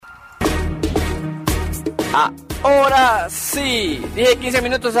Ahora sí, dije 15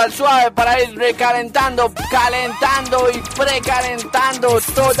 minutos al suave para ir recalentando, calentando y precalentando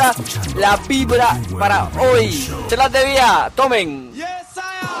toda la vibra para hoy. Se las debía, tomen.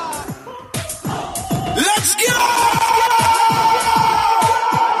 Let's go!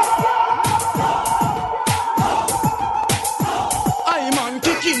 I'm on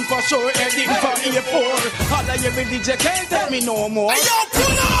kicking for sure, heading for A4. All of every DJ can't tell me no more. Hey, yo,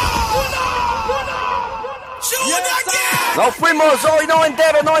 pull up! Nos fuimos hoy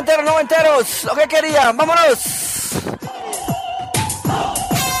noventeros. Lo que querían, vámonos.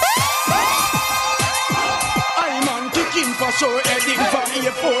 I'm on kicking for sure, heading for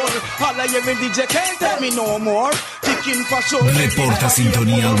A4. All of every DJ can't tell me no more. Kicking for sure. Reporta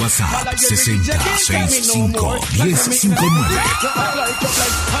sintonía al WhatsApp 6065-1059.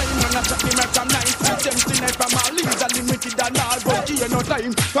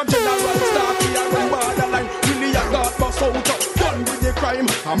 Crime,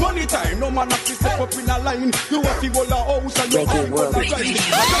 a money time, no man have to step up in a line. You have to go a house and you have to go a drive. I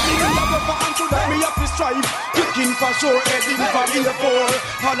don't me have to strive. Kicking for sure, heading for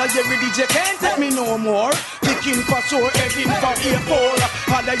A4. All of every DJ can't take me no more. Kicking for sure, heading for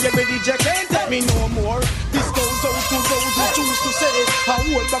A4. All of every DJ can't take me no more. This goes out to those who choose to say a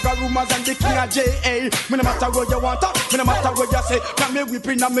whole bag of rumors and the king of J.A. Me no matter what you want, me no matter what you say. Can me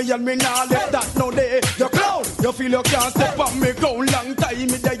whipping on me and me nah left that no day. You clown, you feel you can't step on me ground. Long time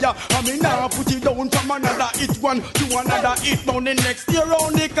me there, and me now put it down from another hit one to another hit down the next year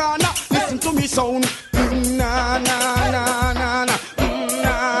round the corner. Listen to me sound, na na na na na,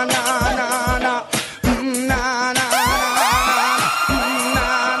 na na na na, na na.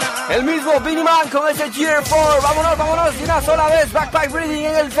 El mismo Vinny Man con ese Gear 4. Vámonos de una sola vez. Backpack Breathing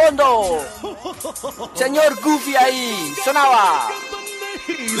en el fondo. Señor Goofy ahí. Sonaba.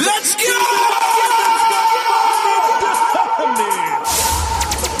 Let's go!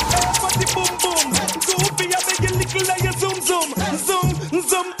 Boom boom, Goofy, I beg you little like a zoom,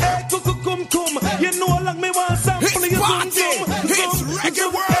 hey, cum. You know how long me want sample you zoom. It's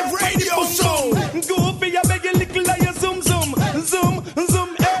ReggaeWorld RadioShow. Goofy, I beg you little like a zoom, hey, cum.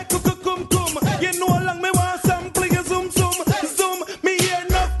 You know how long me want sample you zoom. Me hear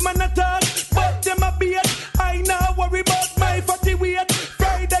enough man attack, but them a beat. I now worry about my fatty weight.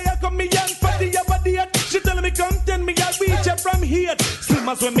 Friday I come me and fatty a body. She tell me come tell me I'll reach her from here.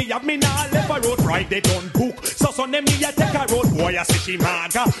 Slimmers when me have me now left a road. Friday don't book. So Sunday me a take a road. Boy I say she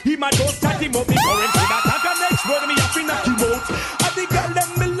mad. He mad don't start him up. Me going to that tag. Next word me have to knock him out. And the girl them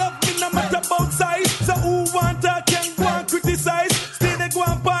me love me no matter about size. So who want her can go and criticize. Stay they go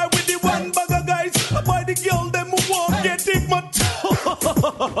and par with the one bag of guys. Why the girl them who won't get him my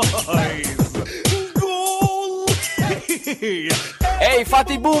toys. Goal. Hey,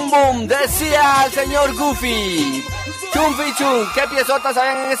 Fatty Boom Boom, decía el señor Goofy. Chum, ¿qué piezotas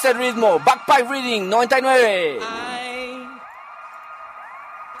habían en ese ritmo? Backpack Reading 99.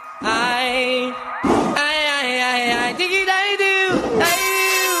 I dig it, I do.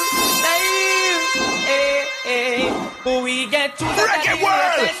 We get to the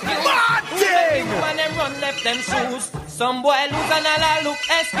ReggaeWorld, Martin! When them run left them shoes. Some boy lose and all look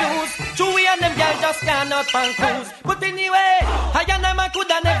excuse. Chewy and them girls just cannot find cruise. But anyway, I and them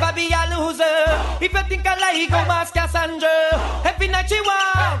coulda never be a loser. If you think I lie, go ask Cassandra. Every night she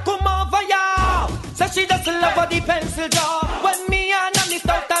want come over ya. So she just love for the pencil jaw. When me and me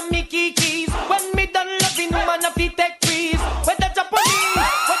start and me keys. When me done loving woman of the tech trees. Whether Japanese,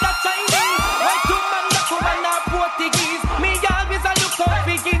 whether Chinese, white woman, black woman or Portuguese. Me always a look out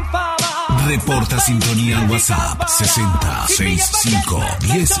big farmer. Reporta sintonía al WhatsApp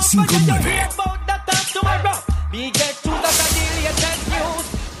 6065-1059. We get to the latest news.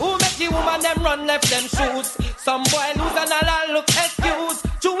 Who make the woman them run left them shoes? Some boy lose and all look excuse.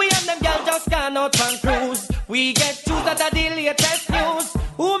 Chewy and them girl just cannot run cruise. We get to the latest news.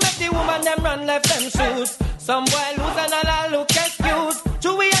 Who make the woman them run left them shoes? Some boy lose and all look excuse.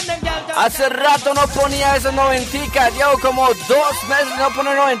 Chewy and them girl just. Hace rato no ponía esas noventicas. Llevo como 2 meses no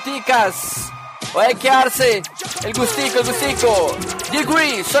poner noventicas. Puede quedarse el gustico.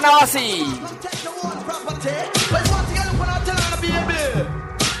 Degree, sonaba así.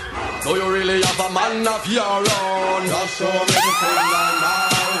 Do you really have a man of your own? Just show me the finger now.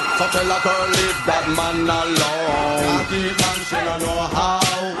 So tell a girl leave that man alone. Can't keep man, she don't know how.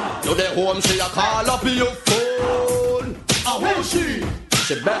 You the home, she a call up your phone. And who she?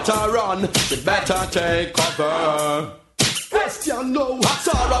 She better run, she better take cover. Question no,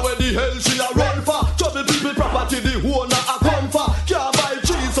 Sarah where the hell she a run for? Trouble people property the owner a come for. Can't buy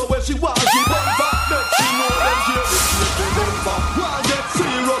cheese so when she want she run for. Make she know them here is she run for. One get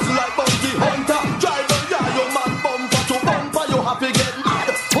serious like bounty hunter. Drive a yard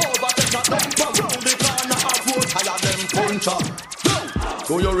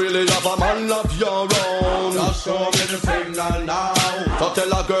you really have a man of your own? Just show me the signal now. So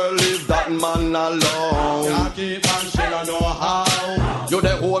tell a girl leave that man alone. Can't keep on, she don't know how. You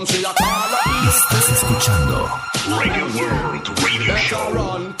the home, she a call up. Estás escuchando ReggaeWorld Radio Show.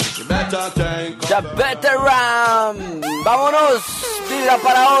 The Better Ram. Vámonos, vibra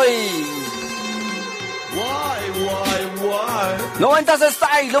para hoy. Why? 90s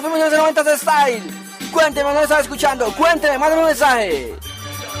Style, lo fuimos en 90s Style. Cuénteme, ¿dónde está escuchando? Cuénteme, mándame un mensaje.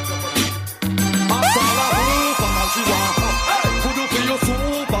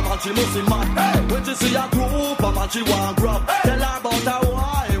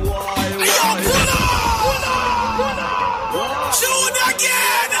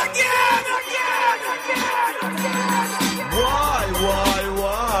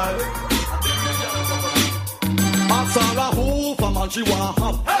 She want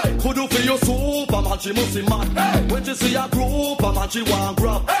hop. Could you feel your Superman? She must be mad. When she see a group, man, she want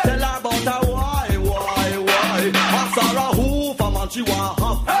grab. Tell her about her why. Ask her a Hooverman, she want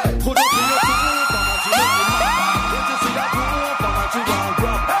hop. Could you feel your Superman? She must be mad. When she see a group, man, she want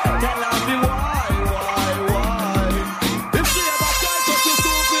grab. Tell her the why. If she ever tried to do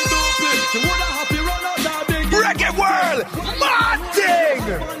stupid, she woulda have to run out that big ReggaeWorld, mad thing.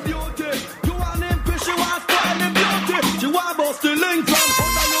 You want him fish, she want spoil him beauty. She want bust the link from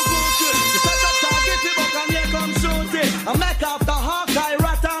under your booty. You set up target, the buck and here come shoot it. I make after Hawkeye,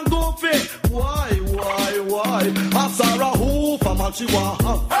 Rat and Goofy. Why? After a Hooverman, she want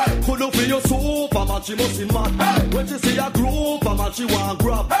hop. Could you feel your Superman? She must be mad. When she see a group, man, she want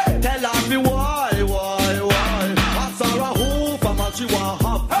grab. Tell her me why. After a Hooverman, she want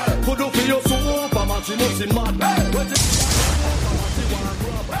hop. Could you feel your Superman? She must be mad. When she see a group, man, she want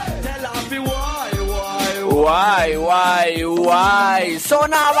grab. Tell her me Why.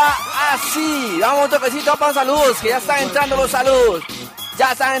 Sonaba así. Vamos un toquecito para saludos, que ya están entrando los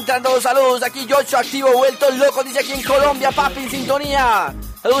saludos. Aquí Yocho activo, vuelto loco, dice aquí en Colombia, papi, en sintonía.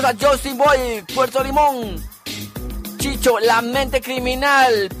 Saludos a Justin Boy, Puerto Limón. Chicho, la mente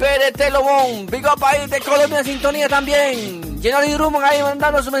criminal, PRT Lobón. Big up ahí de Colombia en sintonía también. Jenny Drummond ahí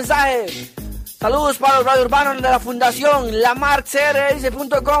mandando su mensaje. Saludos para los Radio Urbano de la Fundación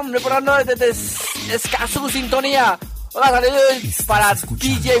lamarcrdice.com, reportando desde Escazú, sintonía. Hola, saludos para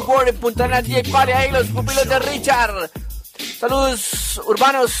DJ Ward en Punta Arenas, DJ Party, ahí los pupilos de Richard. Saludos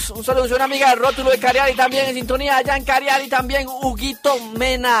urbanos, un saludo a una amiga de Rótulo de Cariari también en sintonía, allá en Cariari también, Huguito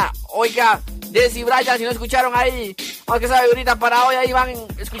Mena. Oiga, Desi Bryan, si no escucharon ahí, aunque sabe ahorita para hoy, ahí van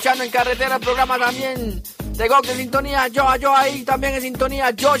escuchando en carretera el programa también. De Gok en sintonía, yo ahí también en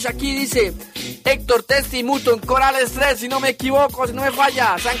sintonía. Josh aquí dice, Héctor Testimuto en Corales 3, si no me equivoco, si no me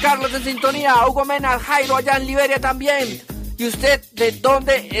falla. San Carlos en sintonía, Hugo Mena, Jairo allá en Liberia también. ¿Y usted de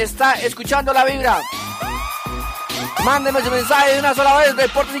dónde está escuchando la vibra? Mándeme su mensaje de una sola vez,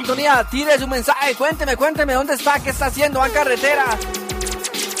 reporte sintonía, tire su mensaje, cuénteme dónde está, qué está haciendo, va en carretera,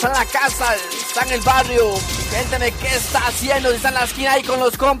 está en la casa, está en el barrio, cuénteme qué está haciendo, si está en la esquina ahí con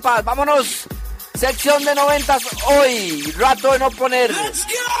los compas. Vámonos, sección de 90s hoy, rato de no poner. Let's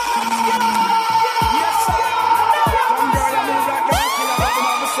go!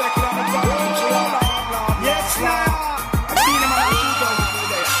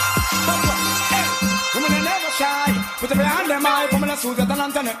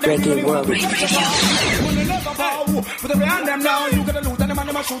 ReggaeWorld Radio Show. Put the hand them now, you get a loot and the man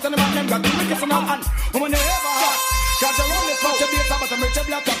them a shoot and the man them got to make it from now on. Woman never cause the road is such a bit but I'm rich a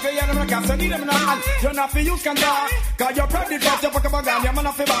black coffee and I'm a cast, I need them now. You're not for use can talk, cause you're probably got your fuck up a gun, you're man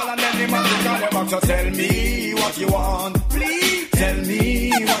off the ball and then the man will call you back. So tell me what you want, please. Tell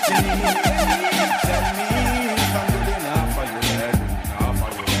me what you need. Tell me if I'm good enough for you, enough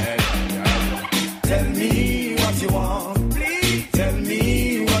for you, tell me what you want. Tell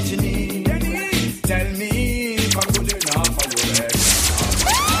me what you need. Tell me if I'm good enough for you.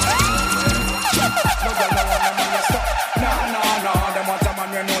 No. Them want a man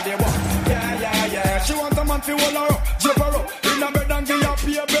we know they want. Yeah. She want a man fi hold her up, zip her up in a bed and give her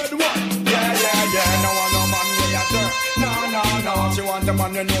pay a bed one. Yeah. No one no man we a turn. No. She want a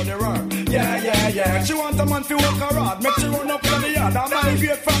man we know they run. Yeah. She want a man fi work her hard, make she run up in the yard and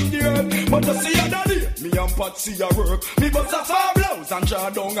migrate from the earth. But to see her daddy, me and Pat see her work. Me bust a far blouse and draw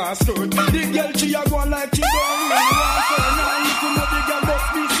down her skirt. The girl she a go like she don't me. Now you can know the girl must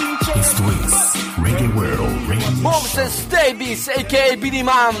be sing church. Esto es ReggaeWorld Radio Moses Davis, a.k.a. Billy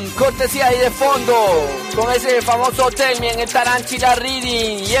Man, cortesía ahí de fondo, con ese famoso Tell Me en el Tarantula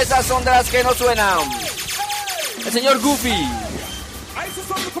Reading, y esas son de las que no suenan. El señor Goofy. I see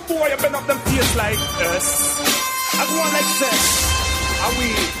some little boy bend up them face like this. I go on like this. And we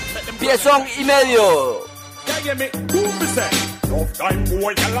let them Piezón y medio. yeah, me. Who be say? Enough time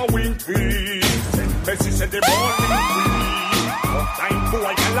boy, y'all a win free. Send Messi, said them all win free. Enough time boy,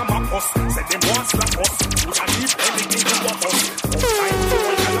 y'all a map us. Said them want slap us. We can leave anything to what us. Enough time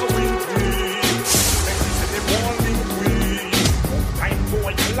boy, y'all a win free. Messi, said them all win free. Enough time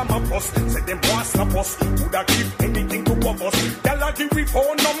boy, y'all a map us. Said them want slap us. Would I give anything to what us? Y'all a give we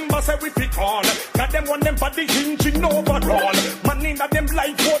phone number, say we fit on. Got them want them body hinging overall. Man in them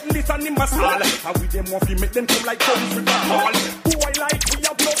life, what this and him a stall. And with them want to make them come like guns with a ball. Who I like, we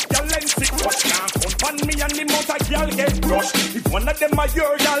have love, y'all and sick. But can't confront me and the mouth like y'all get crushed. If one of them a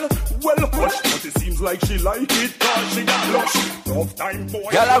your y'all, well hush. But it seems like she like it, cause she got blush. Tough time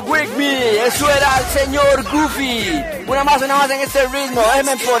boy. Y'all with me, eso era el señor Goofy. Una más en este ritmo,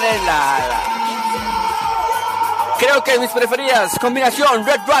 déjenme ponerla. Creo que mis preferidas, combinación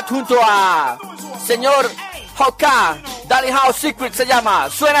Red Rat junto a señor Hoka, Daddy House Secret se llama,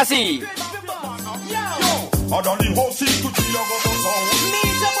 suena así.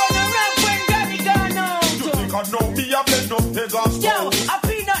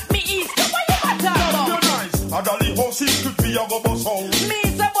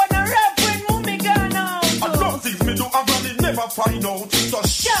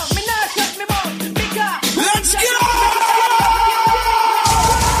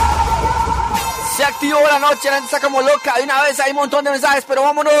 Se activó la noche, la gente está como loca. De una vez hay un montón de mensajes, pero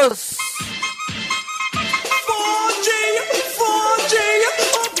vámonos. 4G,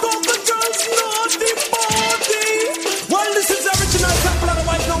 up on the girls, naughty party. Well, this is original sample,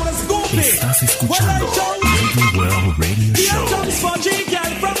 otherwise known as Goofy. Estás escuchando ReggaeWorld Radio Show. Here comes 4G,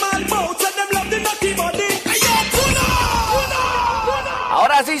 girl from all boats, and them love the naughty body.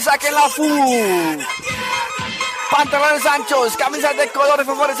 Ahora sí, saquen la fu. Pantalones anchos, camisas de colores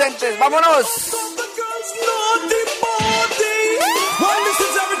fosforescentes. ¡Vámonos! Well, this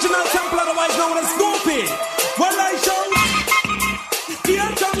is original sample, otherwise known as Goofy. Well, I show.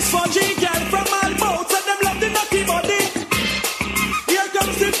 Here comes 4G, girl from all boats, and them love the naughty body. Here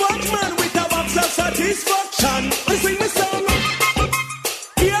comes the Watchman with a box of satisfaction. Listen me song.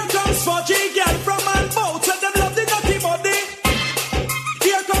 Here comes 4G, girl from all boats, and them love the naughty body.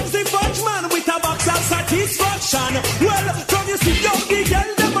 Here comes the Watchman with a box of satisfaction. Well, from you see young the girl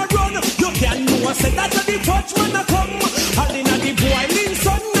them a run. You can know I said that the Watchman a come. And in the boiling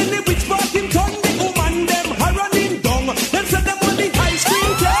sun, and the witch part him turn. The woman them a running down. Them say them want the ice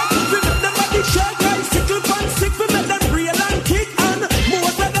cream cake. We make them at the shake, bicycle pan sick. We make them real and kick. And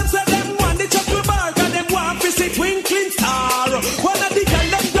most of them say them want the chocolate bar. And them want to see twinkling star. One of the girl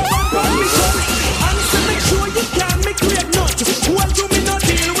them go on permission. And say make sure you can make great nut. What do me not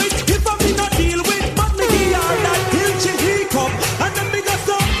deal with? If I me not deal with, but me give her that hilchy hiccup. And them big as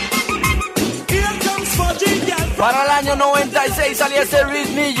up. Here comes 4G, girl. Para el año 96 salía ese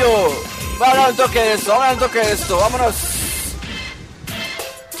ritmillo. Vamos a hablar un toque de esto, vámonos.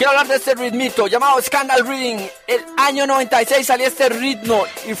 Quiero hablar de este ritmito llamado Scandal Reading. El año 96 salía este ritmo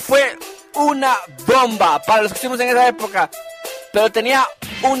y fue una bomba para los que estuvimos en esa época. Pero tenía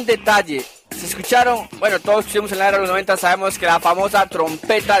un detalle. Se escucharon, bueno, todos estuvimos en la era de los 90, sabemos que la famosa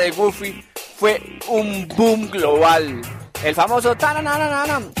trompeta de Goofy fue un boom global. El famoso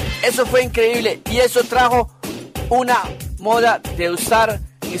tananana. Eso fue increíble y eso trajo una moda de usar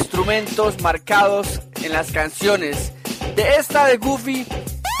instrumentos marcados en las canciones. De esta de Goofy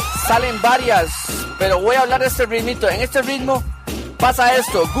salen varias, pero voy a hablar de este ritmito. En este ritmo pasa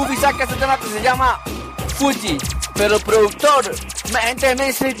esto. Goofy saca este tema que se llama Fuji, pero el productor, gente de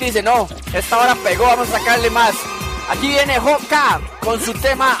Main Street dice, no, esta hora pegó, vamos a sacarle más. Aquí viene Hoka con su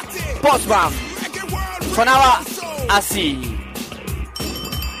tema Postman. Sonaba así.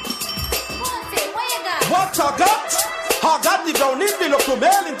 What I got the brown envelope to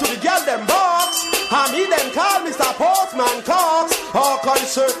mail into the girl them box. And me them call Mr. Postman Cox. How can I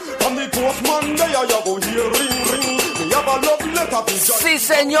say, from the postman there you go here ring. Me have a love letter to just... Sí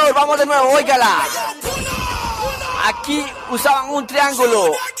señor, vamos de nuevo, óigala. Aquí usaban un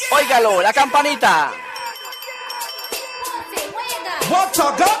triángulo, óigalo, la campanita. What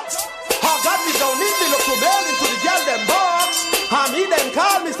I got the brown envelope to mail into the girl them box. And me them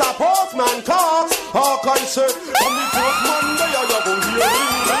call Mr. Postman Cox. How can I say, from the postman there you go here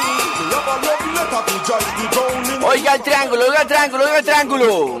ring. Me have a love letter to just the brown. Oiga el triángulo, oiga el triángulo, oiga el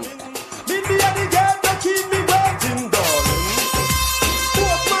triángulo. Me be the girl that keep me waiting, darling.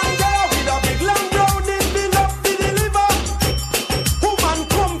 Postman girl with a big long brown envelope to deliver. Woman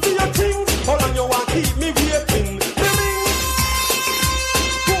come for your things, how long you want keep me waiting? Me ring.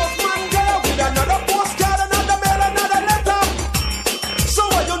 Postman girl with another postcard, another mail, another letter. So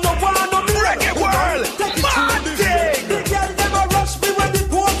why you no want no me? ReggaeWorld,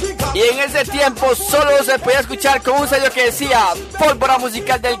 Y en ese tiempo solo se podía escuchar con un sello que decía Pólvora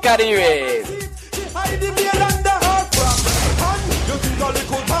Musical del Caribe.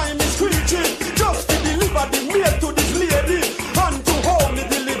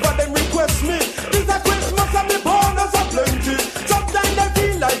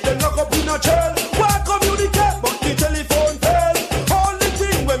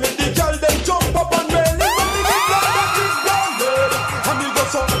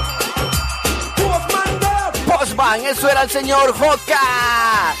 Postman, eso era el señor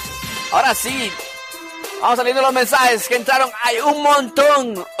Joca. Ahora sí, vamos saliendo los mensajes que entraron. Hay un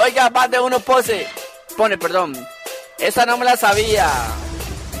montón. Oiga, más de uno pone, perdón. Esa no me la sabía.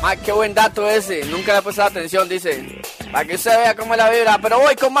 Ah, qué buen dato ese. Nunca le he prestado atención, dice. Para que usted vea cómo es la vibra. Pero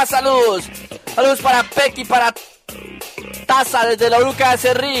voy con más saludos. Saludos para Pequi, para Taza desde la Uruca de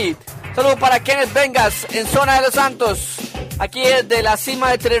Cerrí. Saludos para Kenneth Vengas en Zona de los Santos. Aquí es de la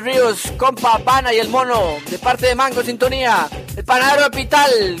cima de Tres Ríos, compa Pana y el mono, de parte de Mango Sintonía. El panadero de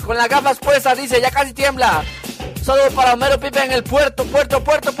Pital, con las gafas puestas, dice, ya casi tiembla. Saludos para Homero Pipe en el puerto,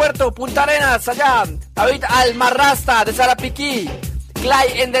 Punta Arenas, allá. David Almarrasta, de Sarapiquí.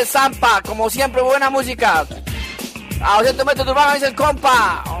 Clay en de Zampa, como siempre, buena música. A 200 metros de Urbano, dice el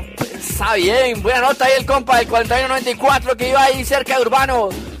compa. Está bien, buena nota ahí el compa, del 4194, que iba ahí cerca de Urbano.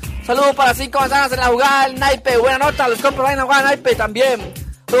 Saludos para 5 manzanas en la jugada del naipe. Buena nota, los compros van en la jugada del naipe también.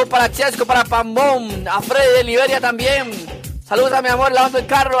 Saludos para Chesco, para Pambón, a Freddy de Liberia también. Saludos a mi amor lavando el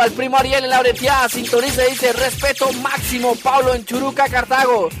carro, al primo Ariel en la breteada. Sintoniza, dice, respeto máximo, Pablo en Churuca,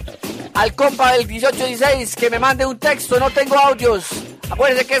 Cartago. Al compa del 1816, que me mande un texto, no tengo audios.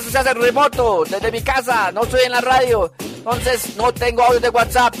 Acuérdense que eso se hace remoto, desde mi casa, no estoy en la radio. Entonces no tengo audios de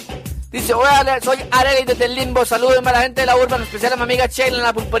WhatsApp. Dice, hola, soy Arely desde el Limbo, salúdenme a la gente de la urba, en especial a mi amiga Sheila en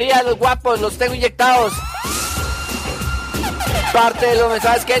la pulpería de los guapos, los tengo inyectados. Parte de los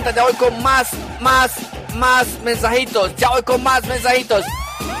mensajes que entran, ya voy con más mensajitos,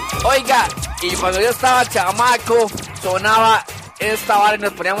 Oiga, y cuando yo estaba chamaco, sonaba esta vara y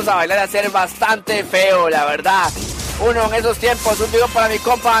nos poníamos a bailar y a hacer bastante feo, la verdad. Uno en esos tiempos, un video para mi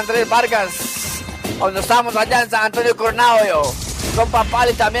compa Andrés Vargas, cuando estábamos allá en San Antonio Coronado, con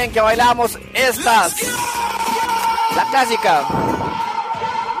Papali también, que bailamos estas. La clásica.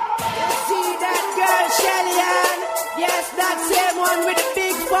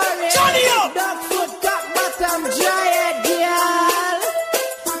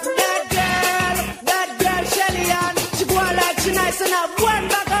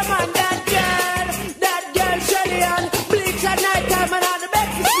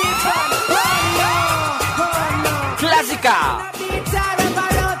 Clásica.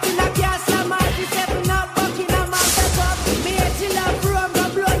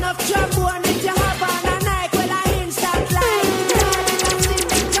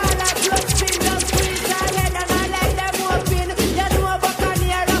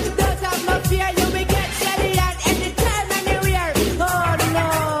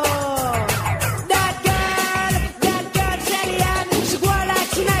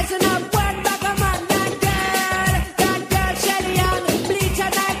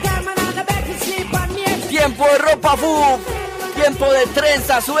 Tiempo de ropa FUF, tiempo de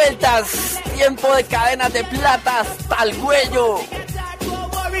trenzas sueltas, tiempo de cadenas de plata hasta el cuello.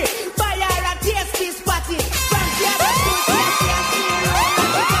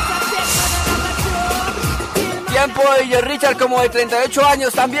 Tiempo de J. Richard como de 38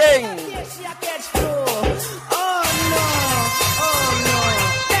 años también.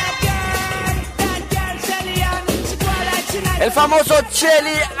 El famoso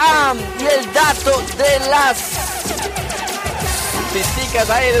Shelly Am y el dato de las pisticas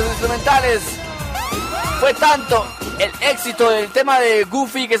ahí de los instrumentales. Fue tanto el éxito del tema de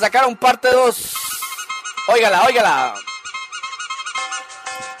Goofy que sacaron parte 2. Óigala.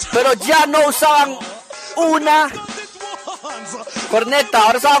 Pero ya no usaban una corneta,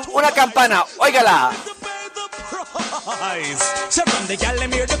 ahora usaban una campana. Óigala.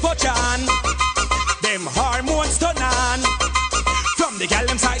 Them hormones turn on from the gal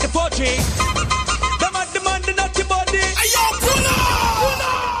inside the poetry. Them are demanding out your body. Ayo, pull up!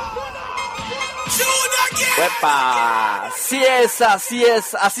 ¡Epa! Sí es,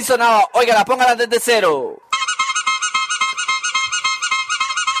 así sonaba. Oiga, póngala desde cero.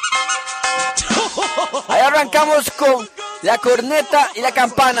 Ahí arrancamos con la corneta y la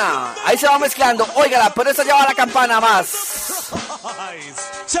campana. Ahí se va mezclando. Óigala, pero esa lleva la campana más.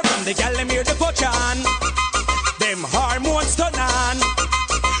 So from the gal them hear the potion, them hormones turn on.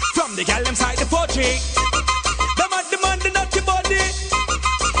 From the gal inside the poetry, them are demanding out your body.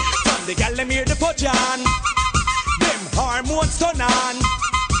 From the gal them hear the potion, them hormones turn on.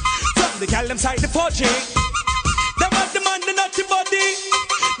 From the gal them side the fortune. Them want the man the naughty body.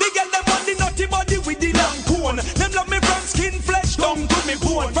 The gal them want the naughty body with the long cone. Them love me from skin flesh down to me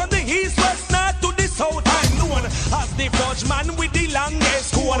bone. From the east west north to the south I'm known as the forge man with the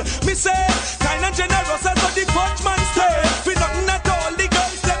longest cone. Me say kinda generous as what the forge man stay. For nothing at all the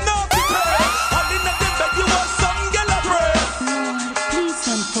girls them not to pay. All in the bed you want some gal a pray. Please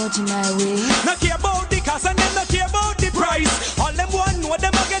send forge my way. Not care about the cost and them not care about the price. All them want know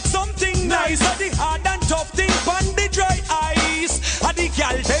them a get something nice. At the hard and tough thing on the dry ice. At the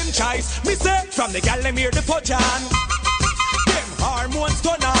gal them choice. Me say from the gal them hear the fudge on. Them hormones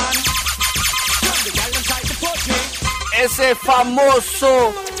turn on. From the gal them side the fudge. Ese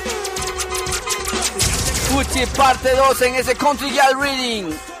famoso Fuchi parte 2 en ese Country Girl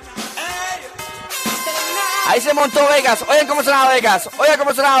Reading. Ahí se montó Vegas. Oigan cómo sonaba Vegas. Oigan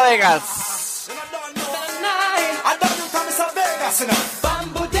cómo sonaba Vegas.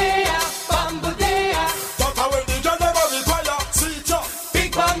 Bambudea, bambudea.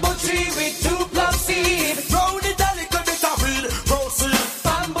 Big bamboo tree with 2 plum seed.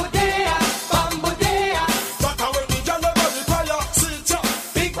 Bambudea, bambudea.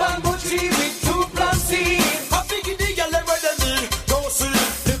 Big bamboo tree with 2 plum seed.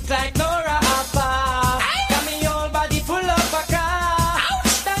 Look like Nora Appa. Got me whole body full of a car.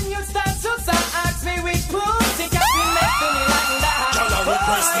 Then you start to ask me which pussy can be made to me like that.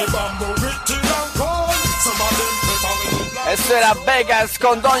 Eso era Vegas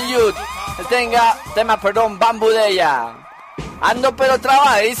con Don Youth. Perdón, Bambudea. Ando pero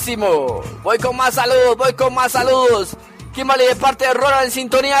trabadísimo. Voy con más saludos. Kimberly de parte de Ronald en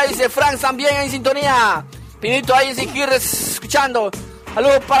sintonía. Dice Frank también en sintonía. Pinito ahí en Siquirres escuchando.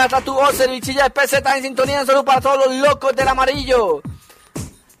 Saludos para Tatu Oser y Chilla de PZ en sintonía. Saludos para todos los locos del amarillo.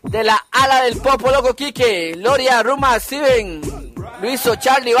 De la ala del Popo, loco Quique, Loria, Ruma, Steven, Luiso,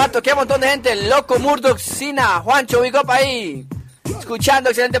 Charlie, Bato, qué montón de gente. Loco, Murdoch, Sina, Juancho, Big Up ahí. Escuchando,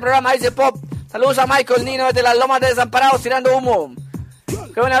 excelente programa, dice Pop. Saludos a Michael Nino desde las Lomas de Desamparados, tirando humo.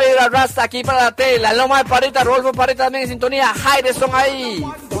 Qué buena vibra, Rasta, aquí para la T. Las Lomas de Parita, Rodolfo Parita también en sintonía. Jaireson ahí.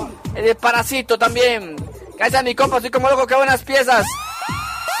 El de Parasito también. Cállate mi compa, soy como loco, qué buenas piezas.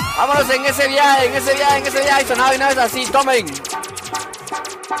 Vámonos en ese viaje. Y sonaba una vez así, tomen.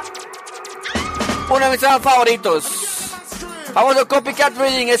 Uno de mis temas favoritos. Vamos a Copycat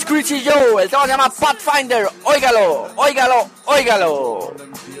Reading, Screechy Joe. El tema se llama Pathfinder. Óigalo.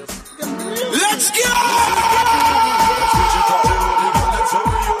 Let's go!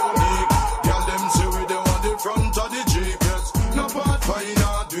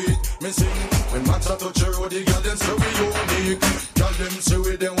 When man start to cheer, the girl them say we unique. Girl them say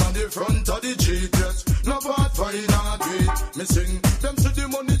we them on the front of the GPS. No bad fine or do it. Me sing them to the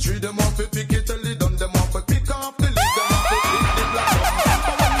money tree. Them off to pick it till they done. Them off to pick off the lid. Them off to pick the black.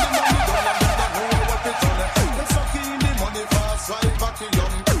 But when the money done, them know what it's on. Them sucking the money fast like back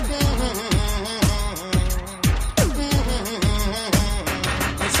young.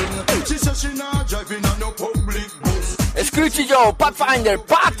 Me sing. She says she not driving on no public bus. Screechy Joe, Pathfinder,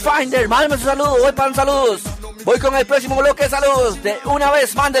 mándame sus saludos, voy para los saludos. Voy con el próximo bloque de saludos. De una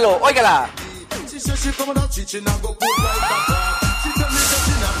vez, mándelo, óigala.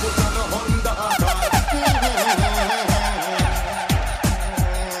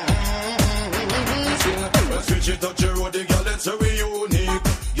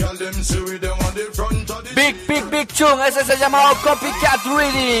 Big Chung, ese es el llamado Copycat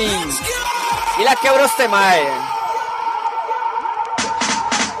Reading. Y la quebró este mae.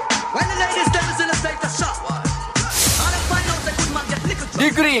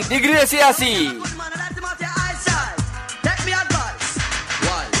 Degree decía así.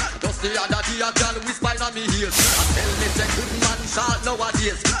 The other day a girl whisper in me ears and tell me say good man shall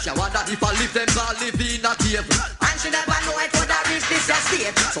nowadays. She wonder if I live them all live in a cave. And she never know it would have reached this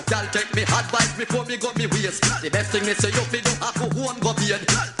estate. So girl take me advice before me go me waist. The best thing me say you fi do have to home go pain.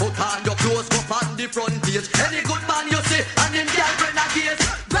 Put on your clothes, go on the front page. Any good man you see and him girlfriend a case.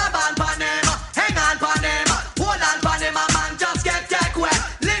 Grab on pan him, hang on pan him, hold on pan him, a man just get take wet.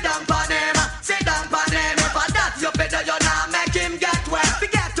 Lay down pan him, sit down pan him. If a that's your better you not make him get wet.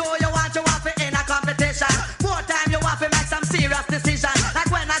 Forget to you want to have it in a competition. More time you have to make some serious decision.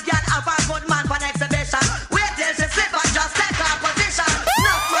 Like when a girl have a good man for an exhibition. Wait till she slip and just take her position.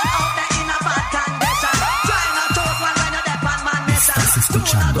 Not run out there in a bad condition. Try not to one when you're deaf and man mission. Two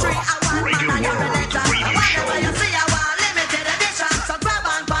or three, I want man and your religion. Whatever you see, I want limited edition. So grab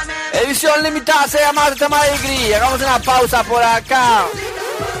on pan him. Edición limitada se llama el tema de Degree. Hagamos una pausa por acá.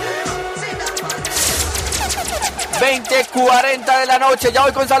 20:40 de la noche, ya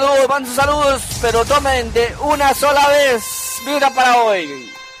voy con saludos, van sus saludos, pero tomen de una sola vez. Mira para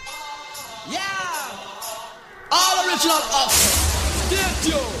hoy. Yeah. All original up. Stay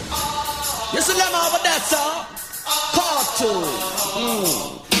tuned. You see them over there, sir? Cartoon.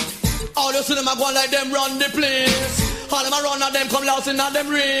 All you see them a go like them run the place. All them a run and them come loud in them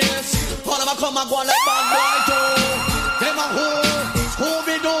race. All them a come and go like bad boy too. Them a who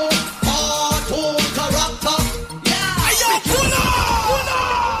we do? Cartoon character. Yeah. Ayo, pull up.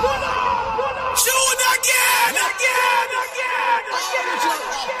 Shoot again.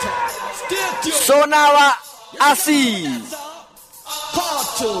 Sonaba así.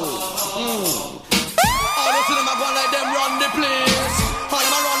 Cartoon. All you see them a go like them run the place. All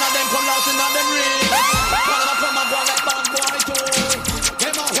them a run and them come loud in them race. All them a come and go like bad boy too.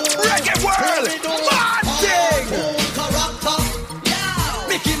 Them a who? ReggaeWorld, mad thing. Character. Yeah.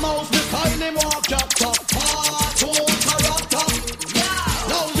 Mickey Mouse, the style him walk up top. Cartoon character. Yeah.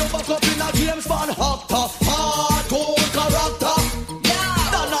 Now you back up in a James Bond hot top. Cartoon character.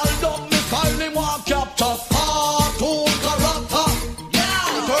 Yeah. Donald Duck, the style him walk up top. Cartoon character.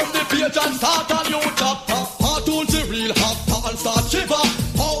 Yeah. Turn the page and start a new chapter. Cartoon's the real hot top and start shiver.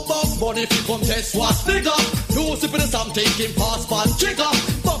 How much money if you come test what's bigger? You sip in something taking pass pan trigger.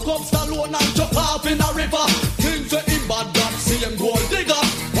 Fuck up Stallone and chuck off in a river. Things that him bad God see him gold digger.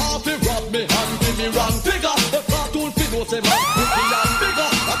 Half he rob me and give me wrong figure. The cartoon fi know say man pretty and bigger.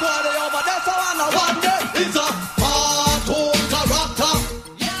 A boy they over there so and a one day is a cartoon character.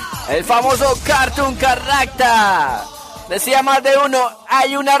 El famoso Cartoon Character. Decía más de uno,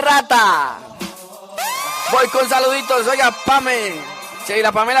 hay una rata. Voy con saluditos, oiga, Pame. Sí,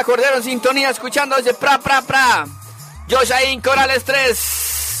 la Pamela Cordero en sintonía, escuchando desde pra. Josh ahí en Corales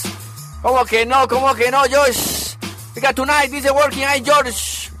 3. ¿Cómo que no, Josh? Oiga, tonight, dice Working Eye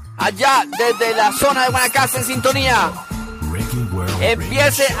George. Allá, desde la zona de Guanacaste en sintonía.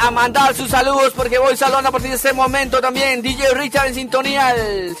 Empiece a mandar sus saludos porque voy saludando a partir de este momento también. DJ Richard en sintonía,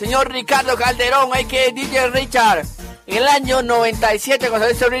 el señor Ricardo Calderón, hay que DJ Richard. En el año 97, cuando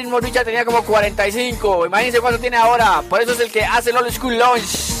salió este ritmo, Richard tenía como 45. Imagínense cuánto tiene ahora. Por eso es el que hace el Old School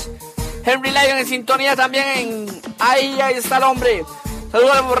Launch. Henry Lyon en sintonía también. Ahí está el hombre.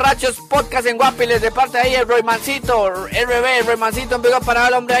 Saludos a los borrachos podcast en Guapiles. De parte de ahí el Roymancito. RB, Roymancito envió para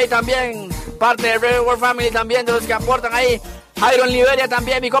el hombre ahí también. Parte de ReggaeWorld Family también, de los que aportan ahí. Jairo en Liberia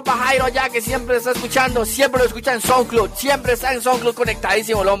también. Mi compa Jairo ya que siempre está escuchando. Siempre lo escucha en SoundCloud. Siempre está en SoundCloud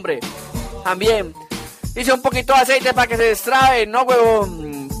conectadísimo el hombre. También. Dice un poquito de aceite para que se destrabe, ¿no,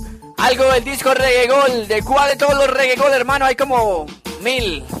 huevón? Algo del disco ReggaeWorld. ¿De cuál de todos los ReggaeWorld, hermano? Hay como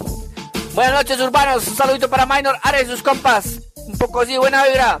 1000. Buenas noches, urbanos. Un saludito para Minor Ares y sus compas. Un poco así, buena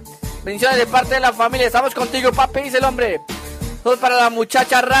vibra. Bendiciones de parte de la familia. Estamos contigo, papi, dice el hombre. Todos para la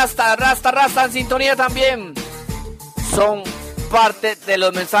muchacha Rasta en sintonía también. Son parte de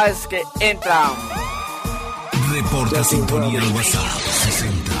los mensajes que entran. Reporta sintonía al WhatsApp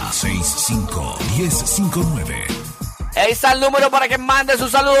 6065-1059. Ahí está el número para que mande su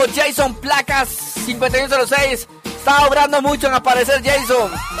saludo. Jason Placas 5106. Está obrando mucho en aparecer, Jason.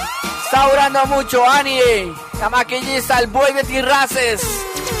 Está obrando mucho. Annie, la maquillista, el Boy de Tirraces,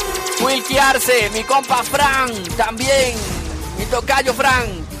 Wilkie Arce, mi compa Fran, también mi tocayo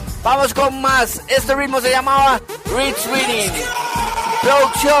Fran. Vamos con más. Este ritmo se llamaba Rich Reading.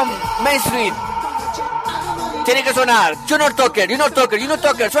 Producción Main Street. Tiene que sonar. You know talker.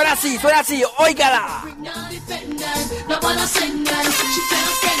 Suena así, óigala.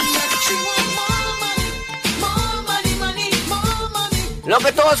 Lo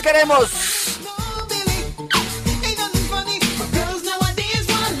que todos queremos.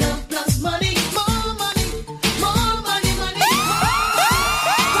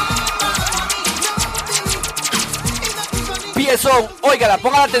 Piezón, óigala,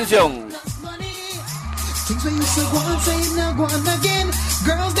 ponga la atención.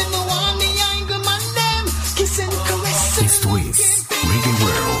 Esto es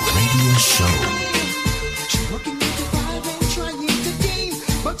ReggaeWorld Radio Show.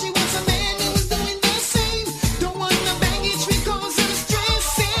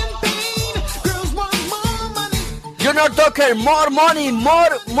 You know talker, more money.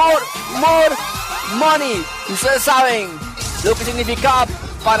 Ustedes saben lo que significaba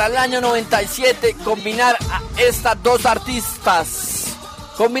para el año 97 combinar a estas dos artistas.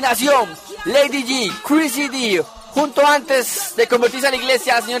 Combinación, Lady G, Crazy D, junto antes de convertirse a la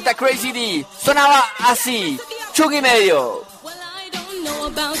iglesia, la señorita Crazy D. Sonaba así, chug y medio.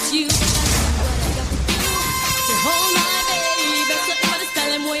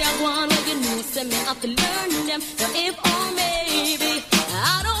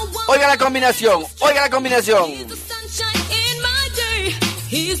 Oiga la combinación.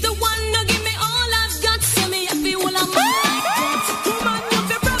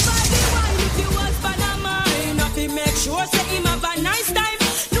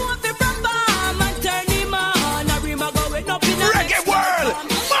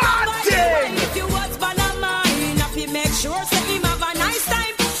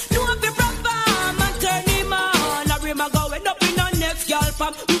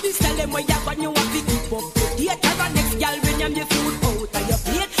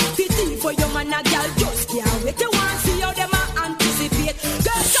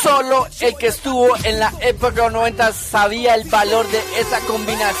 Solo el que estuvo en la época de los 90 sabía el valor de esa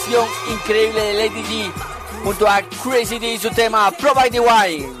combinación increíble de Lady G junto a Crazy D y su tema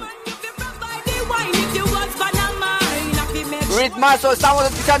PopRWC. Ritmazo, estamos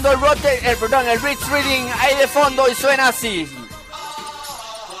escuchando el Rich Reading ahí de fondo y suena así.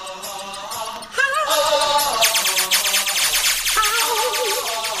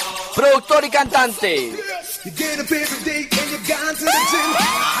 Productor y cantante.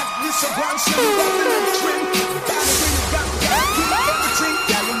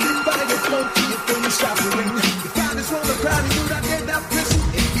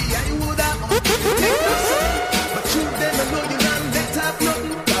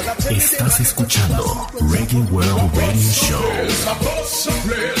 Estás escuchando ReggaeWorld Radio Show.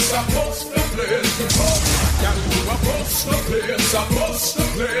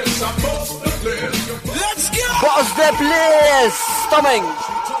 Boss the place, Tomen.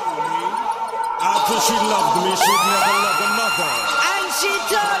 After she loved me, she'd never love another. And she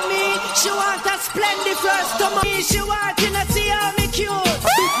told me she want a splendid first to me. She want to see how me cute.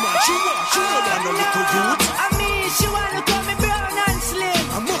 Big man, she don't want no little youth. I mean, she want to call me brown and slim.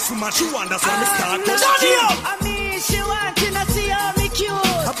 A muscle man, she want that's why me start to I mean, she want to see how me cute.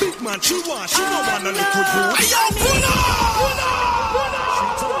 A big man, she don't want no little youth. Hey, yo, pull up!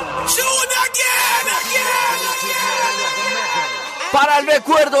 Shoot again! Para el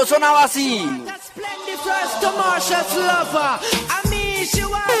recuerdo sonaba así. Splendid first to Marsha's lover. I mean, she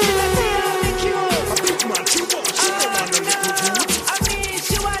want to see how me cute. A big man, she don't want no little youth. I mean,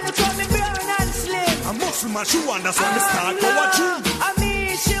 she want to call me brown and slim. A muscle man, she want that's why me start to watch you. I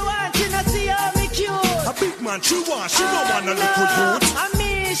mean, she want to see how me cute. A big man, she don't want no little youth. I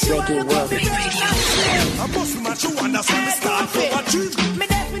mean, she want to call me brown and slim. A muscle man, she want that's why me start to watch you. Me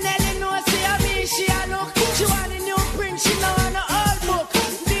definitely know, say, I mean, she a look. She want a new print, she know want a old book.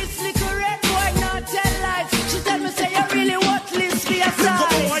 This little red boy not tell lies. She tell me, say, you really worthless for your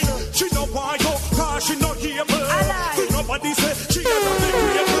size. She no want you, cause she no capable. I lie. See nobody say she a no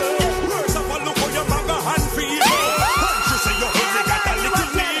grateful. Words of a look on your manga and feel. She say you only got a little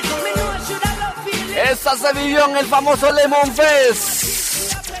nigga. Me know I should have loved feeling. Esta se vivió en el famoso Lemon Fest.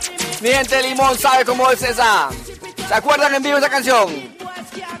 Mi gente de Limón sabe cómo es esa. ¿Se acuerdan en vivo esa canción? Boys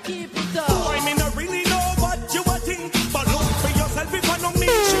can't keep it up. I mean, I really know what you a think, but look for yourself if I don't mean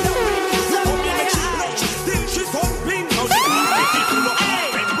she a bring. Look how me make she blush, think she's gone bling. Now she want me to look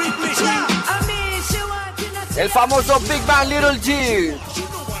happen with me. I mean, she want to El famoso Big Bang Little G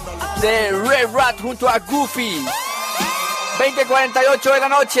de Red Rat junto a Goofy. 20:48 de la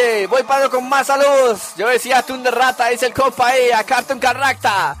noche. Voy para con más saludos. Yo decía atún de rata, dice el compa ahí, a Cartoon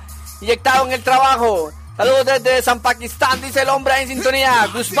Carracta. Inyectado en el trabajo. Saludos desde San Pakistán, dice el hombre ahí en sintonía.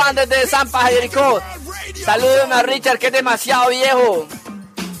 Guzmán desde San Jericó. Saludos a Richard, que es demasiado viejo.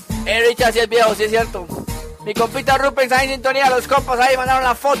 Richard sí es viejo, sí es cierto. Mi compita Rupens ahí en sintonía. Los compas ahí mandaron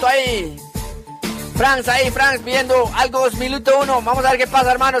la foto ahí. Franz viendo algo 2001. Vamos a ver qué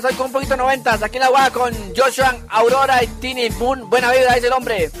pasa, hermano. Estoy con un poquito 90. Aquí en la guada con Joshua, Aurora y Tini Boon. Buena vida, dice el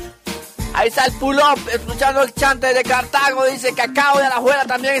hombre. Ahí está el pull-up, escuchando el chante de Cartago. Dice Cacao de Alajuela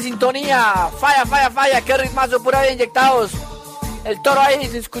también en sintonía. Falla. Qué ritmazo, pura vida inyectados. El toro ahí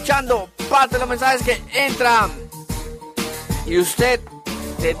escuchando parte de los mensajes que entran. Y usted,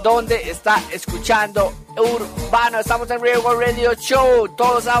 ¿de dónde está escuchando? Urbano, estamos en ReggaeWorld Radio Show.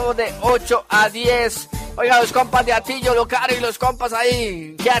 Todos los sábados de 8 a 10. Oiga, los compas de Atillo, Locaro y los compas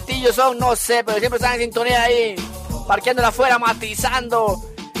ahí. ¿Qué Atillo son? No sé, pero siempre están en sintonía ahí. Parqueándola afuera, matizando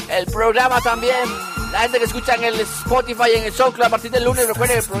el programa también. La gente que escucha en el Spotify y en el SoundCloud a partir del lunes,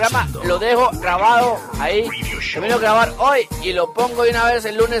 recuerden el programa lo dejo grabado ahí. Termino de grabar hoy y lo pongo de una vez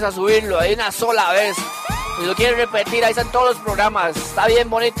el lunes a subirlo, de una sola vez. Si lo quieren repetir, ahí están todos los programas. Está bien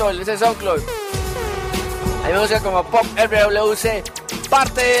bonito ese SoundCloud. Ahí me buscan como PopRWC.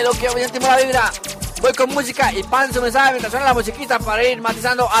 Parte de lo que hoy sentimos la vibra. Voy con música y pan su mensaje mientras suena la musiquita para ir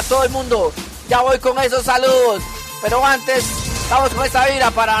matizando a todo el mundo. Ya voy con esos saludos. Pero antes, vamos con esta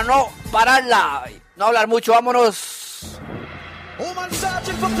vibra para no pararla. No hablar mucho, vámonos. Woman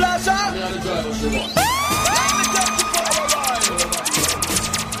searching for pleasure.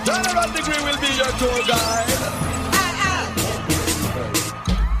 General Degree will be your tour guide.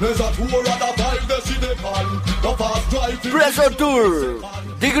 There's a tour at a 5 decimal. The fast drive. Pressure Tour.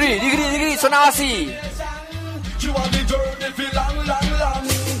 Degree, sonaba así. You want the journey for long.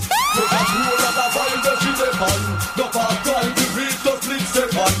 There's a tour at a 5 decimal. The fast drive to reach the split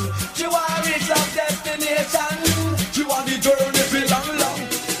second. You want to reach some destination. You want the journey for long.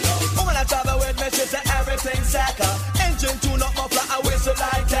 When I travel with me, she say everything sacker. Engine tune up, muffler, I whistle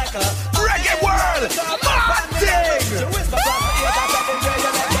like decker.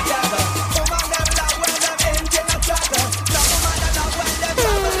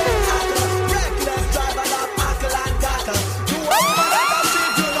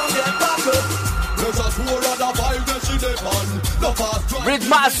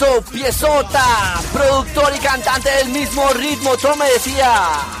 ritmazo, piezota, productor y cantante del mismo ritmo, todo me decía.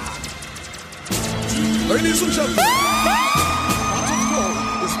 Ladies and gentlemen,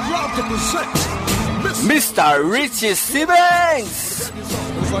 is proud to present Mr. Richie Stevens.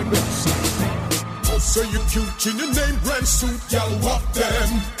 It's like this. Oh, say you cute in your name brand suit, y'all walk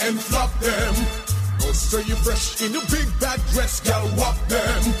them and flop them. Oh, say you fresh in your big bad dress, y'all walk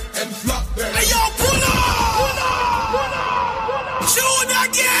them and flop them. Hey, yo, pull up! Tune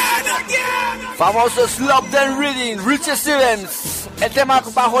again! Famoso Slop Them Reading, Richie Stevens. El tema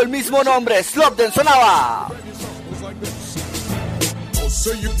bajo el mismo nombre, Slop Them, sonaba. Oh,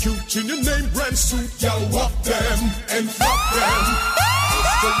 say you cute in your name brand suit, y'all walk them and flop them. Oh,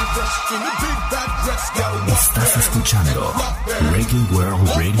 say you fresh in your big bad dress, y'all walk Estás them escuchando and flop them.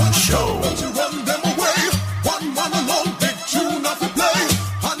 ReggaeWorld Radio Show. Don't you run them away. One man alone, big tune off the play.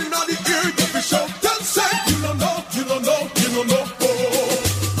 And in the ear, you be shout and say, you don't know, you don't know, you don't know.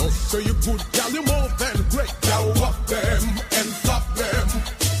 Oh, so you good, gal, you more than great. Gal, walk them and flop them.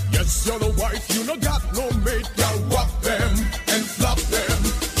 Yes, you're the wife, you no got no mate. Gal, walk them and flop them.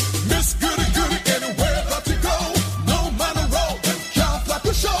 Miss Goody Goody, anywhere that you go. No matter road, them can't flop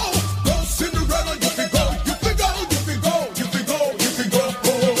your show. Go Cinderella, you can go, you can go, you can go, you can go, you can go.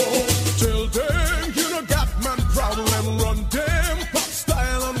 Till then, you don't got man problem, run them. Pop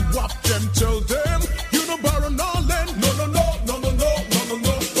style and walk them. Till then, you don't borrow no land. No, no, no, no, no, no, no, no,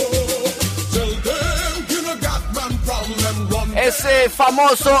 no. Till then, you don't got man problem, run them. Ese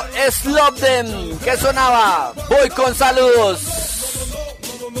famoso Slop Them que sonaba. Voy con saludos.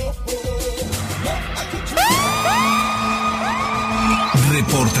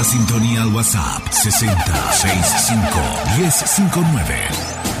 Reporta sintonía al WhatsApp 6065-1059.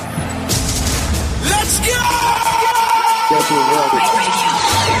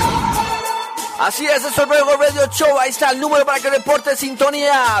 Así es, el ReggaeWorld Radio Show. Ahí está el número para que reporte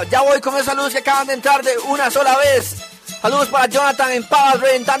sintonía. Ya voy con esos saludos que acaban de entrar de una sola vez. Saludos para Jonathan en Pavas,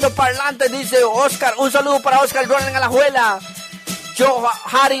 reventando parlantes, dice Oscar. Un saludo para Oscar Roland en Alajuela.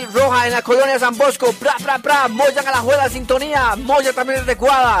 Harry Roja en la colonia San Bosco. Moya en Alajuela, sintonía. Moya también es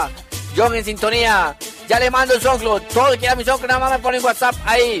adecuada. John en sintonía. Ya le mando el SoundCloud. Todo el que quiera mi SoundCloud, nada más me pone en WhatsApp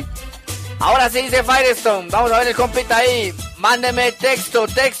ahí. Ahora sí dice Firestone. Vamos a ver el compita ahí. Mándeme texto,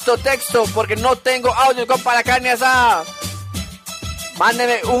 porque no tengo audio, compa, la carne asada.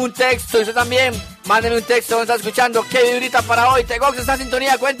 Mándeme un texto, y usted también. Mándeme un texto, ¿dónde está escuchando? ¿Qué vibrita para hoy? Tegox está en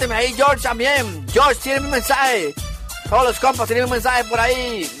sintonía, cuénteme ahí. George también. George, tiene mi mensaje. Todos los compas tienen un mensaje por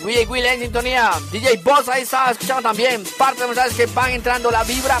ahí. Will en sintonía. DJ Boss ahí estaba escuchando también. Parte de los mensajes que van entrando. La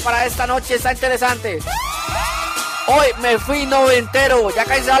vibra para esta noche está interesante. Hoy me fui noventero. Ya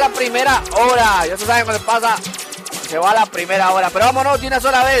casi se va la primera hora. Ya se sabe cuando pasa. Se va la primera hora. Pero vámonos de una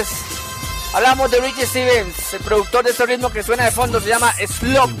sola vez. Hablamos de Richie Stevens, el productor de este ritmo que suena de fondo. Se llama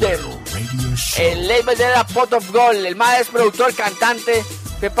Slop Them. El label de la Pot of Gold. El más es productor, cantante.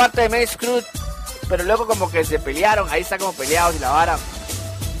 Fue parte de Mace Cruz. Pero luego como que se pelearon. Ahí está como peleados y la vara.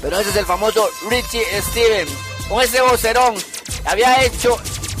 Pero ese es el famoso Richie Stevens. Con ese vocerón había hecho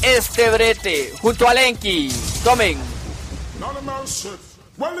este brete junto a Lenky. Tomen.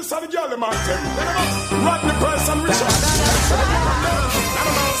 Well, this is the girl, man. Rock the person, Richard.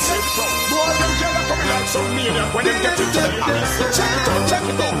 Boy, them girls are coming like some maniac when they get into the house. Check it out, check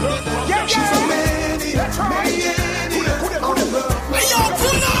it out. Yeah, she's a maniac. Hey, yo,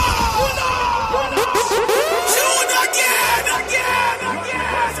 pull up! Tune again.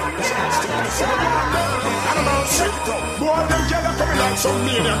 Boy, them girls are coming like some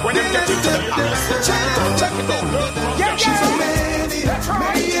maniac when they get into the house. Check it out, check it out. Yeah, she's a maniac.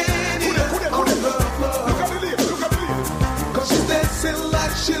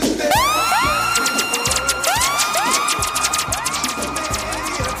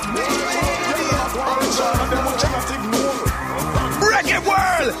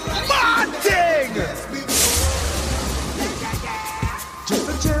 ReggaeWorld, mad thing! Just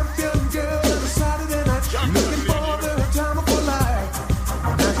a champion girl on a Saturday night, looking for the time of her life.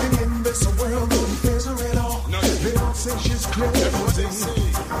 Nothing in this world won't face her at all. They all say she's crazy.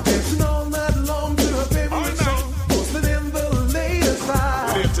 Dancing all night long to her favorite song, mostly in the latest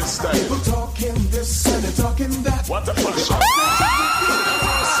vibe. People talking this and they're talking that. What the fuck?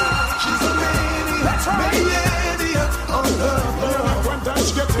 She's a maniac on her.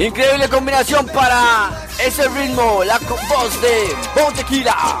 Increíble combinación para ese ritmo, la voz de Bon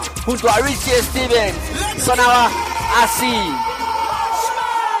Tequila junto a Richie Stevens. Sonaba así.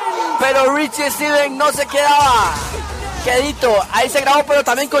 Pero Richie Stevens no se quedaba quedito. Ahí se grabó, pero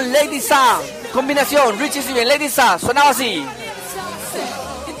también con Lady Sa. Combinación, Richie Stevens, Lady Sa. Sonaba así.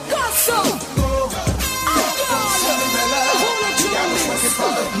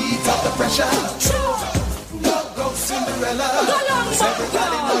 pressure. Go, go, Cinderella.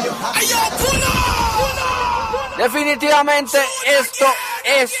 Everybody know you have to. Definitivamente esto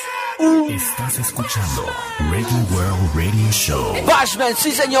es un Estás escuchando ReggaeWorld Radio Show. Bashman,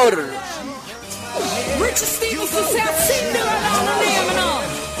 sí señor. Richard Stevens said Cinderella on the name now.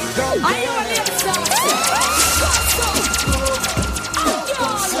 Are you a little star?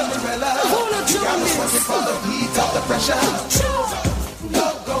 Cinderella. You got me working for the heat of the pressure. Go,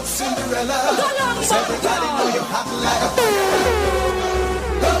 go, Cinderella. Everybody know you hot like a fire.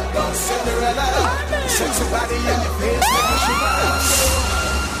 Go, go, Cinderella. Sexy body and your face make you shiver.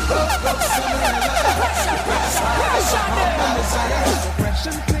 Go, go, Cinderella.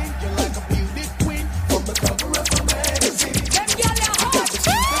 Depression queen, you're like a beauty queen from the cover of a magazine. You got the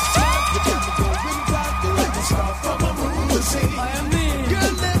sweetest smile, you got me going wild, you're like a star from a movie scene.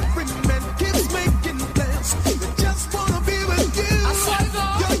 Girl, every man keeps making plans, they just wanna be with you.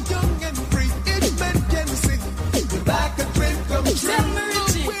 You're young and free, each man can see. You're like a dream come true.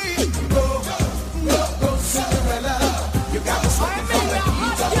 Go, go, go, Cinderella. You got me sweating from the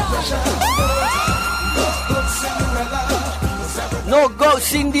heat of the pressure. Go, go, Cinderella. No go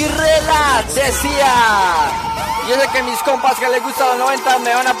Cinderella, decía. Yo sé que mis compas que les gustan los 90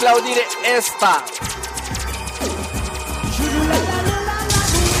 me van a aplaudir esta.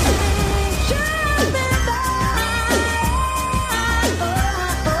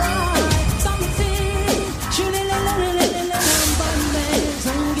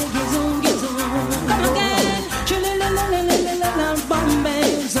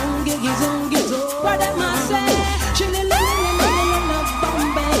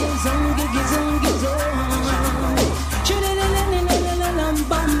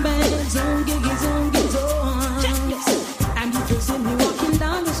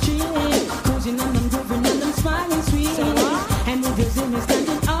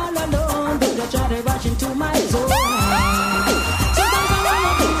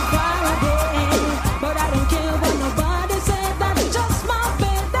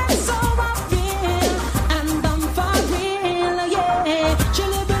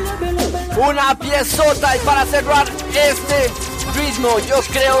 Una piezota y para cerrar este ritmo, yo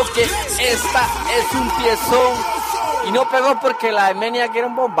creo que esta es un piezón y no pegó porque la de Maniac era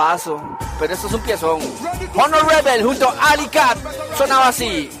un bombazo, pero esto es un piezón. Honor Rebel junto a Ali Cat sonaba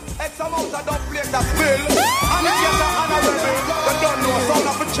así.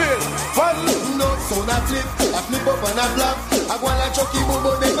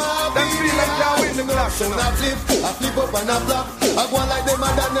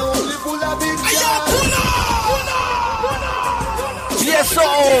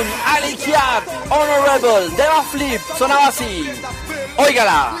 Piezón, Ali Cat, Honor Rebel, Deva Flip, sonaba así.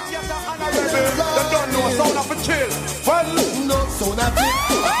 Óigala.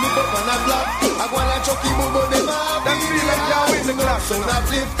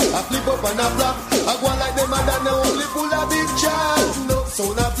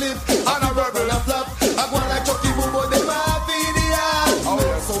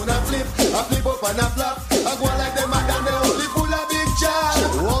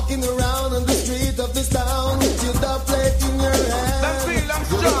 Walking around on the street of this town with your dub plate in your hand.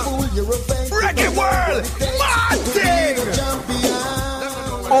 You're a fool, you're a fake. ReggaeWorld,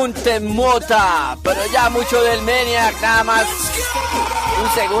 Un temota, pero ya mucho del Maniac, nada más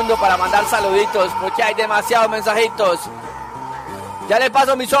un segundo para mandar saluditos porque hay demasiados mensajitos. Ya le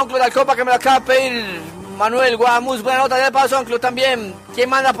paso mi sonclo al copa que me lo acaba de pedir, Manuel Guadamus, buena nota, ya le paso sonclo también. ¿Quién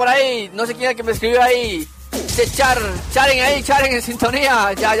manda por ahí? No sé quién es el que me escribió ahí. Dice Charen ahí, Charen en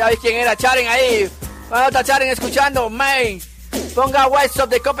sintonía, ya vi quién era, Charen ahí. Buena nota, Charen escuchando, man. Ponga West of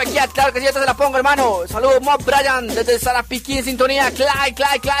the Copycat, claro que sí, esta se la pongo, hermano. Saludos, Mob Brian, desde Sarapiquí en sintonía.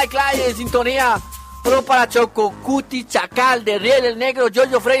 Clyde en sintonía. Pro para Choco, Cuti, Chacal, de Riel, el Negro,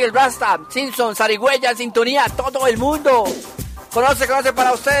 Jojo Frey, el Rasta, Simpson, Sarigüeya en sintonía. Todo el mundo. Conoce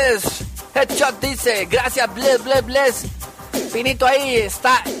para ustedes. Headshot dice, gracias, bless. Finito ahí,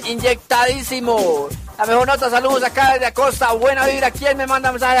 está inyectadísimo. La mejor nota, saludos acá desde Acosta. Buena vibra, ¿quién me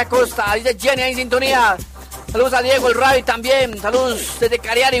manda mensaje de Acosta? Dice Jenny ahí en sintonía. Saludos a Diego, el Ravi también. Saludos desde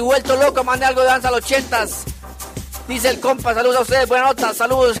Cariari, vuelto loco. Mande algo de danza a los 80s. Dice el compa, saludos a ustedes, buena nota.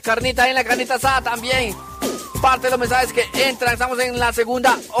 Saludos, carnita ahí en la carnita asada también. Parte de los mensajes que entran. Estamos en la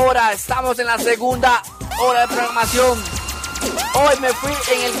segunda hora. De programación. Hoy me fui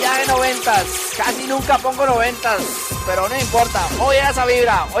en el viaje 90s. Casi nunca pongo 90s. Pero no importa. Hoy era esa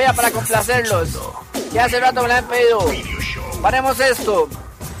vibra. Hoy era para complacerlos. Ya hace rato me la han pedido. Paremos esto.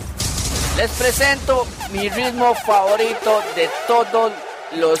 Les presento mi ritmo favorito de todos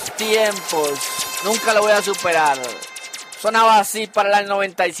los tiempos. Nunca lo voy a superar. Sonaba así para el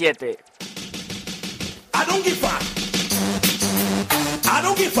 97. I don't give a. I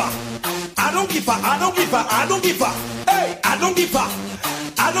don't give a. I don't give a. I don't give a. I don't give a. Hey, I don't give a.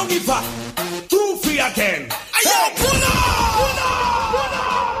 I don't give a. Too free again. Hey, pull up.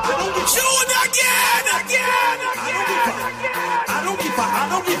 I don't give a. Shoot again. I don't give a. I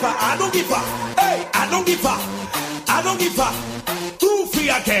don't give a. I don't give a. Hey, I don't give a. I don't give a. Too free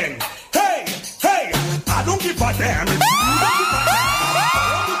again. Hey, hey, I don't give a damn. I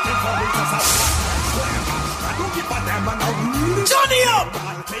don't give a damn. Johnny up!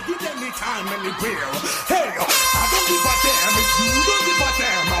 I'll take it anytime, anywhere. Hey, I don't give a damn if you don't give a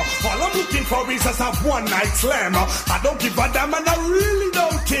damn. All I'm looking for is just a one-night slam. I don't give a damn and I really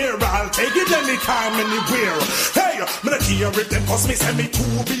don't care. I'll take it anytime, anywhere. Hey, me not care if them cause me send me to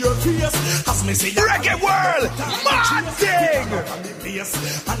be your face. As me say, Reggae World, mad thing!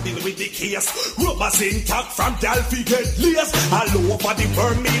 And deal with the case. Rubbers intact from Delphi get lace. All over the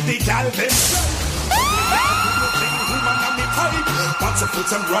world, me the gal them. Once I put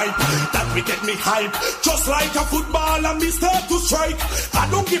them right, that we get me hype. Just like a football and me start to strike. I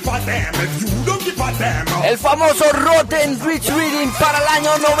don't give a damn if you don't give a damn. El famoso Rotten Rich Reading para el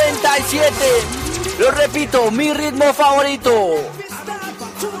año 97. Lo repito, mi ritmo favorito.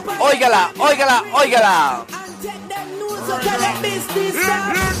 Óigala, óigala, óigala.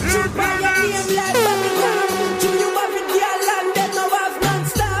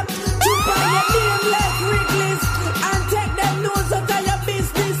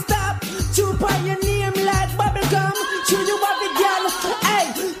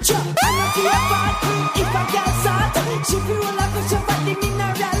 She feel like a chef at the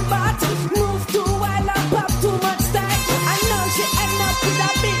mineral bath. Move too wild and pop too much time. I know she end up with a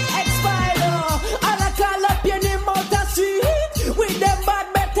big X-Filer. And I call up your name out the street with them bad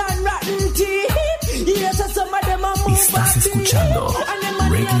bet and rotten teeth. Yes, some of them are moving. Estás escuchando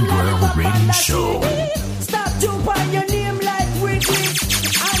ReggaeWorld Radio Show. Stop jump on your name like Ricky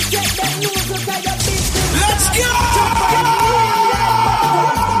and get them news out of your business. Let's go! Jump on your name like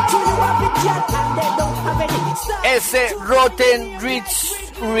Ricky. You have a cat and they don't have any. Ese Rotten Rich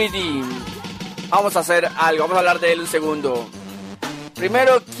Reading. Vamos a hacer algo, vamos a hablar de él un segundo.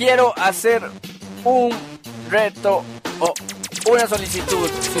 Primero quiero hacer un reto o una solicitud.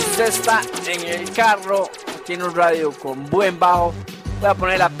 Si usted está en el carro, tiene un radio con buen bajo, voy a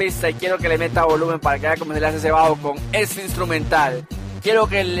poner la pista y quiero que le meta volumen para que vea cómo se le hace ese bajo con este instrumental. Quiero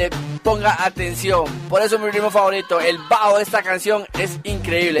que le ponga atención. Por eso mi ritmo favorito, el bajo de esta canción es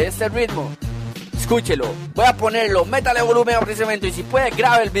increíble. Este ritmo, escúchelo, voy a ponerlo, métale volumen a precisamente y si puede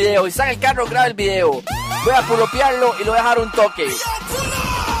grabe el video, y saca el carro, grabe el video. Voy a pulopearlo y lo voy a dejar un toque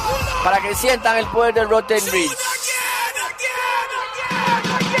para que sientan el poder del Rotten Rich.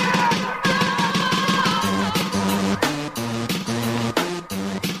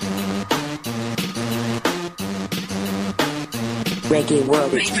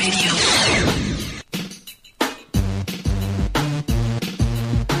 ReggaeWorld Radio.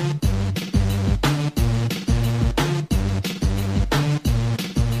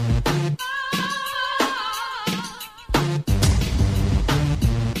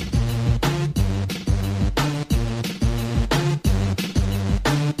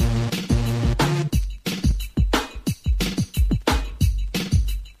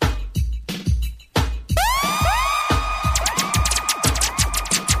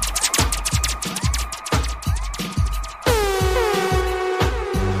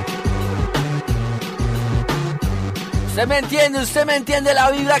 Usted me entiende la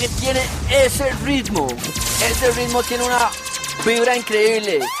vibra que tiene ese ritmo. Ese ritmo tiene una vibra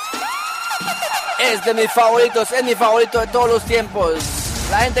increíble. Es de mis favoritos, es mi favorito de todos los tiempos.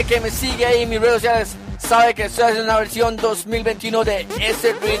 La gente que me sigue ahí en mis redes sociales sabe que estoy haciendo una versión 2021 de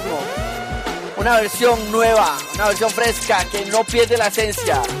ese ritmo. Una versión nueva, una versión fresca que no pierde la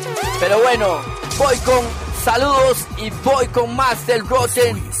esencia. Pero bueno, voy con saludos y voy con más del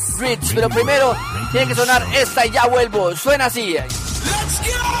Rotten Rich. Pero primero tiene que sonar esta y ya vuelvo. Suena así. Let's go!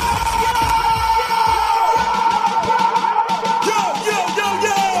 Yo!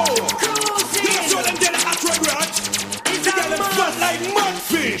 That's what I'm getting at, Red. You got them fat like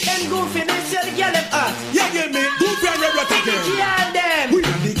mudfish. Them goofy, they say the girl them hot. Yeah, me. Goofy and Red again. Yeah, them. We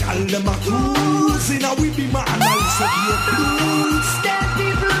and the gal them a cruise. Now we be my analysis of your blues. Them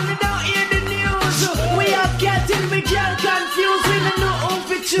people who don't hear the news. We have getting we can't confuse. We don't know who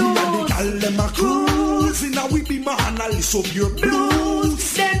to choose. We and the gal them a cruise. Now we be my analysis of your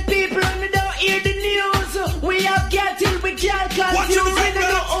blues. Them people who don't hear the news. We have getting we can't confuse. We don't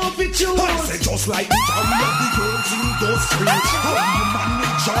know who to choose. I say just like the jam of the girls in the street. How you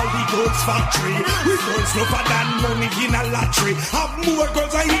manage all the goods factory. We don't slower than money in a lottery. Have more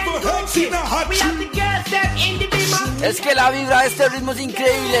girls and even heads in a hot We have the girls that in the beamer. Es que la vibra de este ritmo es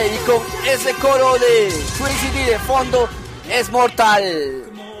increíble y con ese coro de Crazy D de fondo es mortal.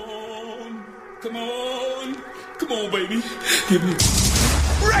 Come on, come on, baby. Give me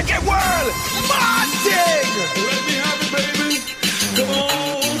ReggaeWorld, my thing. Let me have it, baby. Come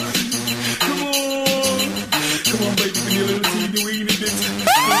on, come on, come on, baby. Give me a little teeny weeny bit.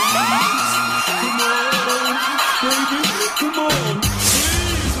 Come on, baby, come on.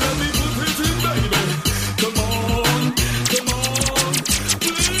 Please let me put it in, baby. Come on, come on.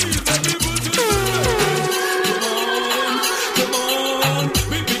 Please let me put it in, baby. Come on,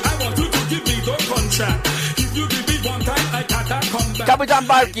 baby. I want you to give me the contract. If you give me one time, I gotta come back. Capitán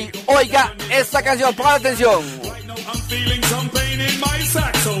Barky, oiga esta canción, ponga atención. Right now I'm feeling some pain in my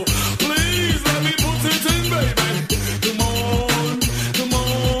sack, so please let me put it in, baby. Come on, come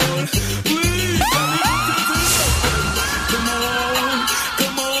on, please let me put it in, baby. Come on,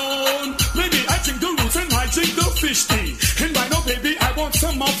 come on, baby. I drink the roots and I drink the fish tea. And right now, baby, I want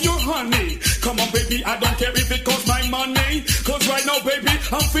some of your honey. Come on, baby, I don't care if it costs my money. Cause right now, baby,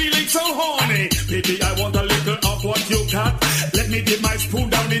 I'm feeling so horny. Baby, I want a little of what you got. Let me dip my spoon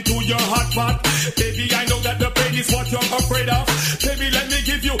down into your hot pot. Baby, I know that the pain is what you're afraid of. Baby, let me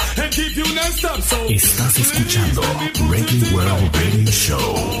give you and give you non-stop. So Estás escuchando ReggaeWorld Radio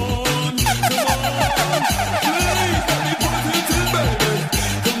Show.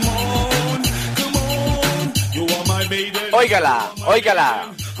 Óigala, óigala.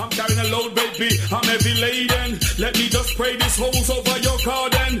 I'm carrying a load, baby, I'm heavy laden. Let me just spray this hose over your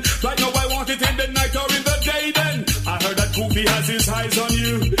garden. Right now I want it in the night or in the day then. I heard that Goofy has his eyes on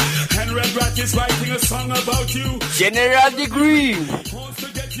you. And Red Rat is writing a song about you. General Degree. Wants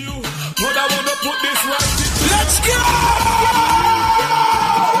to get you, but I wanna put this right into Let's go!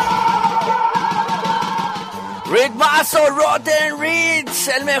 Ritmazo Rotten Ritz,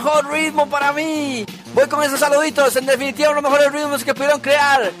 el mejor ritmo para mí. Voy con esos saluditos, en definitiva uno de los mejores ritmos que pudieron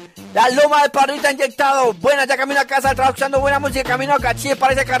crear. La loma de Parrita inyectado. Buenas, ya camino a casa del trabajo escuchando buena música, camino a Cachí,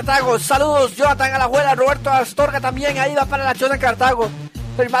 parece Cartago. Saludos, Jonathan Alajuela, Roberto Astorga también, ahí va para la choza en Cartago.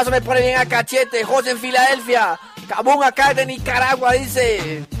 El mazo me pone bien a cachete. José en Filadelfia, Cabún acá de Nicaragua,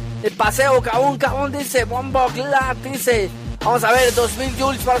 dice. El paseo, Cabún, dice. Bombo Glad, dice. Vamos a ver, 2000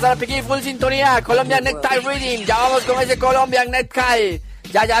 joules para estar aquí, full sintonía. Colombian Necktie Reading, ya vamos con ese Colombian Necktie.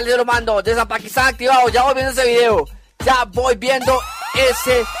 Ya le lo mando, desde Pakistán activado, ya voy viendo ese video. Ya voy viendo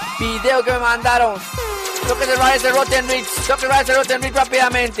ese video que me mandaron. Creo que se va a ese Rotten Ritz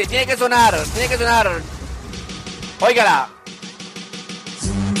rápidamente. Tiene que sonar. Óigala.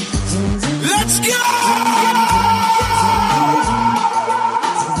 Let's go!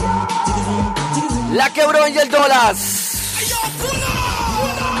 La quebró Angel Dollars.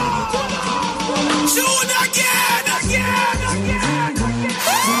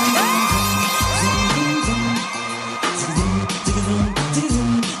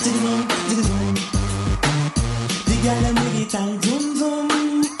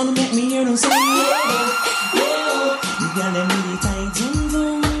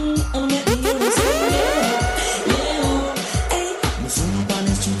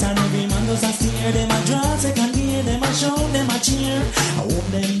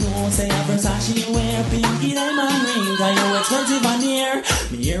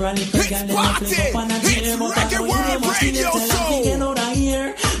 It's party! It's ReggaeWorld Radio Show!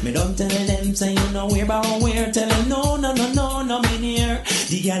 Me don't tell them, say you know we're about where. Tell them no, me near.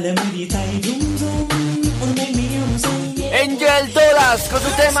 The girl them with the tight zoom zoom. Wanna make me hear them say yeah. Angel Dollars con su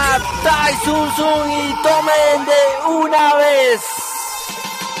tema Tai Zoom Zoom y tomen de una vez.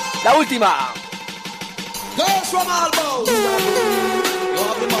 La última. Girls from Albo. You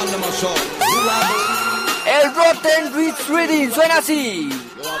have the man them a show. You have El Rotten Ritz Reading suena así.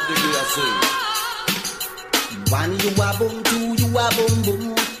 You have the gear sing. One you a boom, two you a boom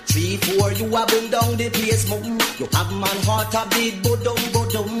boom, 3, 4 you a boom down the place boom. You have man heart a beat bodum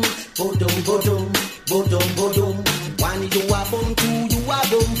bodum, bodum bodum, bodum bodum. One you a boom, two you a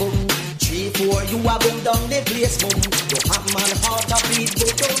boom boom, 3, 4 you a boom down the place boom. You have man heart a beat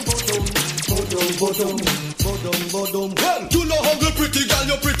bodum bodum, bodum bodum, bodum bodum. Well, you know how the pretty girl,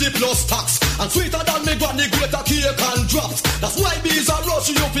 you pretty plus tax. And sweeter than me granny, greater cake and drops. That's why bees are rush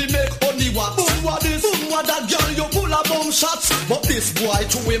you fi make honey wax. Boom what this, boom what that girl, you full of bomb shots. But this boy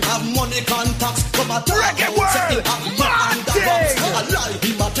to him have money contacts. Come a talk about say he have man under box. A lie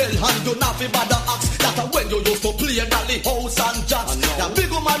him a tell and you not fi bother ask. That a when you used to play dolly house and jacks. The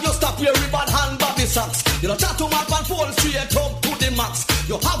big woman you stop your ribbon hand body socks. You don't chat to my and fall straight up to the max.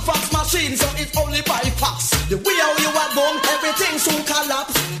 You have fax machine so it's only by fax. The way how you are done, everything soon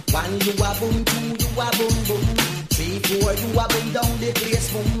collapse. One you a boom, two you a boom boom. 3, 4 you a boom down the place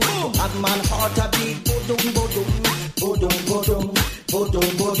boom. Have man heart a beat, bodum bodum, bodum bodum, bodum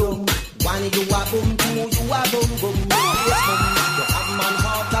bodum. One you a boom, two you a boom boom. Place boom. You have man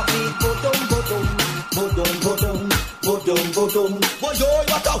heart a beat, bodum bodum, bodum bodum, bodum bodum. Boy, yo,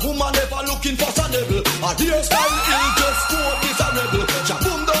 what a woman ever looking for fashionable. A hairstyle ill just so miserable. She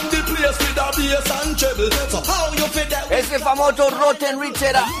boom down the place with a bass and treble. So how you feel that? Este famoso Rotten Rich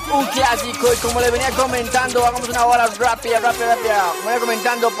era un clásico y como le venía comentando, hagamos una hora rápida. Como venía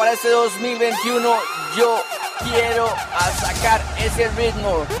comentando, para este 2021 yo quiero sacar ese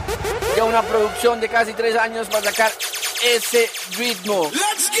ritmo. Ya una producción de casi 3 años para sacar ese ritmo.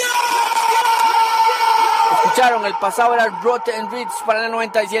 Let's go! Escucharon, el pasado era Rotten Rich para el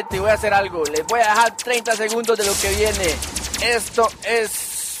 97 y voy a hacer algo. Les voy a dejar 30 segundos de lo que viene. Esto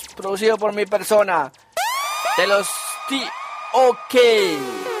es producido por mi persona. De los T.O.K.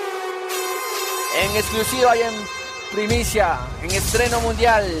 En exclusiva y en primicia, en estreno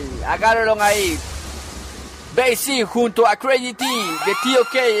mundial. Agárrenlo ahí. BC junto a Crazy T de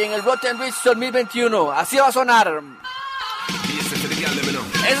T.O.K. en el Rotten Rich 2021. Así va a sonar.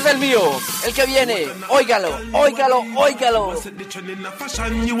 Ese es el mío, el que viene. Óigalo, óigalo, óigalo.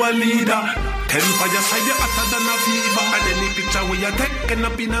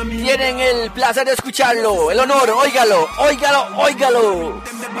 Tienen el placer de escucharlo, el honor, óigalo, óigalo, óigalo.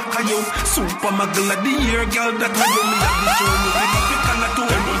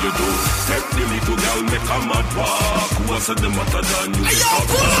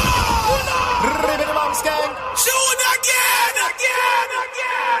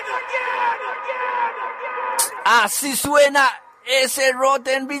 Así suena ese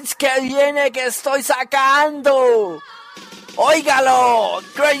Rotten Beats que viene, que estoy sacando. Óigalo,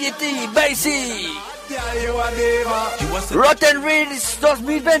 Crazy T, Basie. Rotten Beats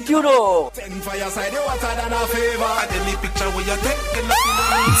 2021.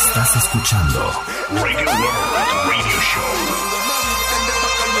 Estás escuchando ReggaeWorld Radio Show.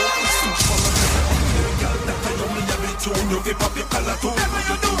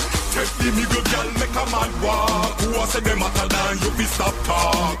 Take me good girl, make a man walk. Who a say them hotter than you, be stop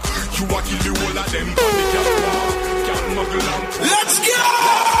talk. You a kill the whole of them, but they can't walk. Can't muggle and let's go!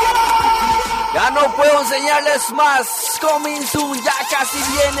 Ya no puedo enseñarles más. Coming soon, ya casi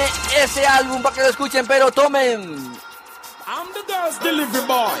viene ese álbum para que lo escuchen, pero tomen. I'm the girl's delivery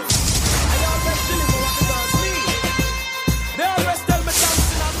boy. I always deliver what the girls need. They always tell me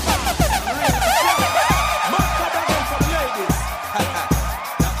something I'm bad. Much better than for ladies.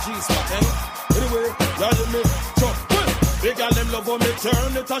 Anyway, y'all hear me? Chuck, big girl, them love when me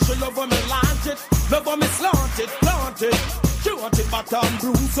turn it, and she love when me launch it. Love when me slant it, plant it. She want it back and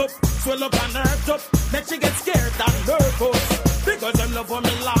bruise up, swell up and hurt up. Make she get scared and nervous. Because them love when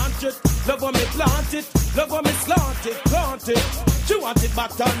me launch it, love when me plant it. Love when me slant it, plant it. She want it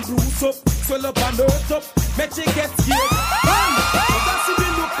back and bruise up, swell up and hurt up. Make she get scared. That's the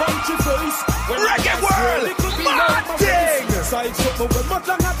look on your face. ReggaeWorld, Martin! Side something with much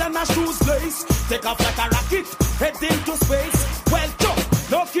longer than a shoes lace. Take off like a rocket, head into space. Well, jump,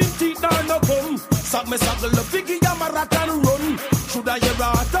 no king teeth nor no gum. Suck me suckle the biggie, I'm a rat and run. Should I hear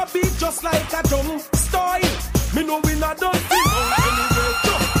a beat just like a drum? Style, me know we not done thing. Anyway,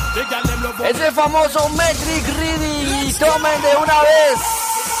 jump, they got them love. Ese famoso Metric Ready, tomen de una vez.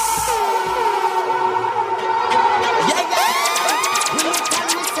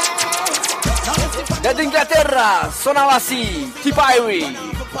 Desde Inglaterra, sonaba así, T.O.K.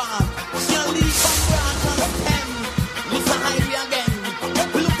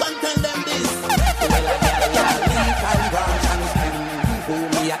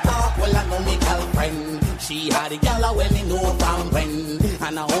 She had a gal when me know from when,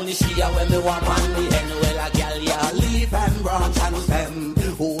 and only she when me want on me hen. Well, a gal ya leaf and branch and stem.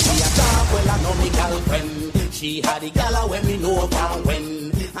 Who me a talk? Well, I know me girlfriend. She had a gal when me know from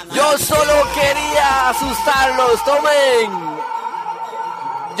when. Yo solo quería asustarlos, tomen.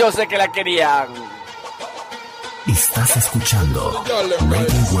 Yo sé que la querían. Estás escuchando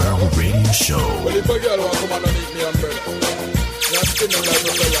ReggaeWorld Radio Show. Well, if a girl want to come underneath me umbrella, not spinning like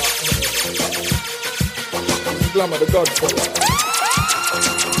a fella. Glamour the Godfather.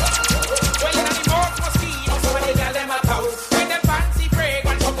 Well, in the most mosquitoes, when they got them a house, when them fancy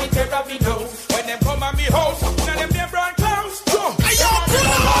fragrance come with their me nose, when them come at me house, now them their brown clothes. Ayo,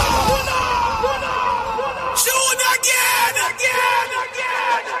 pull shoot again.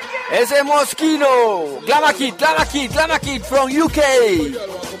 Ese Mosquito, Glama Kid from UK. Girl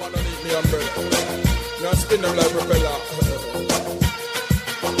want to come underneath me umbrella, not spinning like a fella.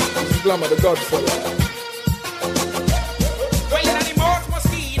 Glamour the Godfather. Well, in the most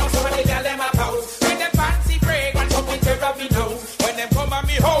mosquitoes.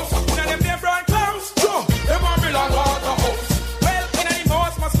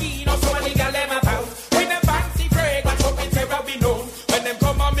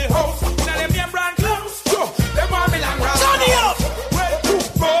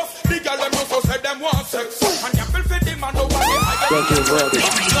 ReggaeWorld.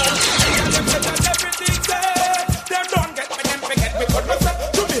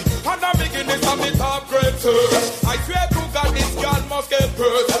 I swear to God, this girl must get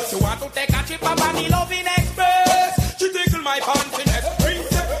hurt. She want to take a trip up on the loving express. She tickle my fanciness.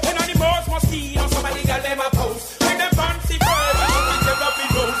 Princess, and animals must see. Or somebody got them a post. When them fancy friends,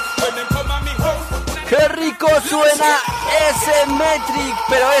 when them come on me house. Qué rico suena ese metric,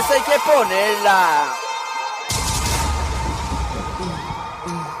 pero esa hay que ponerla.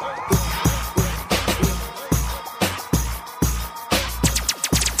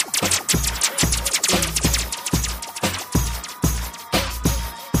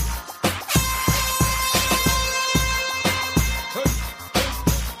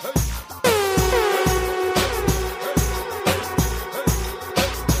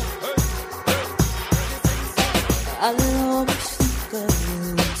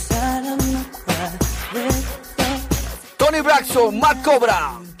 Tony Braxton, Matt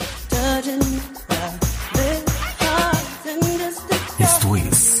Cobra. Esto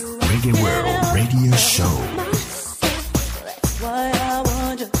es ReggaeWorld Radio Show.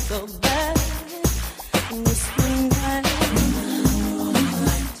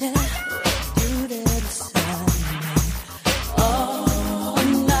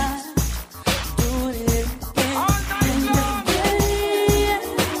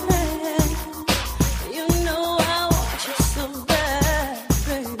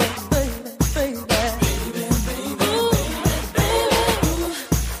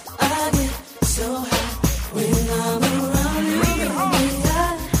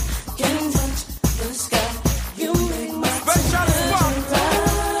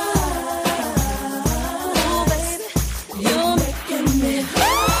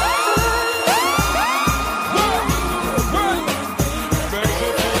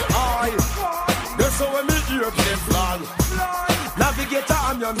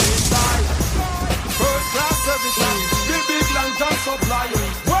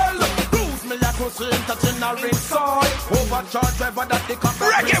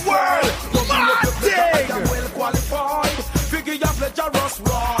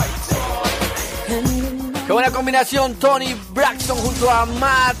 Qué buena combinación, Tony Braxton junto a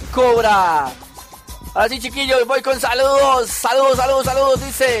Matt Cobra. Ahora sí, chiquillos, voy con saludos. Saludos,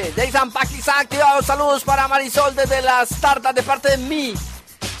 dice Jason Pakistan activados. Saludos para Marisol desde las tartas de parte de mí.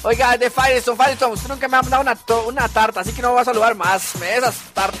 Oiga, de Firestone, usted nunca me ha mandado una tarta, así que no me va a saludar más. Me dé esas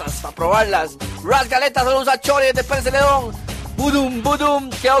tartas para probarlas. Ras Galeta, saludos a Chori desde Pérez de León. Budum,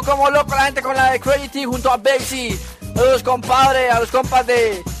 quedó como loco la gente con la de Credity junto a Bexy. Saludos, compadre, a los compas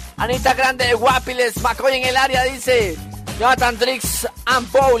de Anita Grande de Guapiles, Macoy en el área, dice Jonathan Drix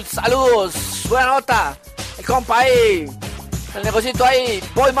and Paul, saludos, buena nota, el compa ahí, el negocito ahí.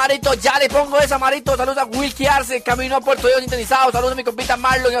 Voy, Marito, ya le pongo esa, Marito. Saludos a Wilkie Arce, camino a Puerto Dios sintonizado. Saludos a mi compita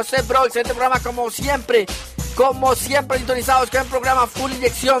Marlon y a usted, bro. Excelente programa, como siempre sintonizados. Que buen programa, full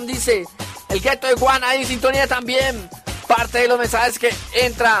inyección, dice el Gueto de Juan ahí en sintonía también. Parte de los mensajes que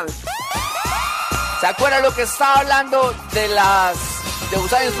entran. ¿Se acuerdan lo que estaba hablando de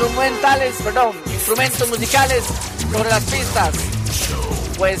usar instrumentos musicales sobre las pistas?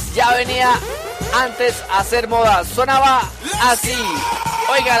 Pues ya venía antes a hacer moda. Sonaba así.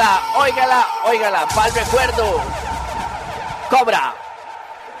 Óigala, para el recuerdo. Cobra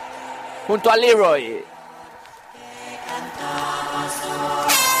junto a Leroy.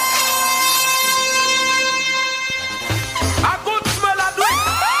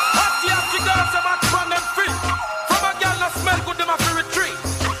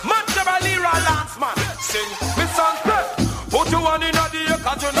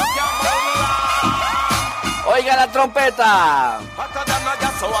 Oiga la trompeta.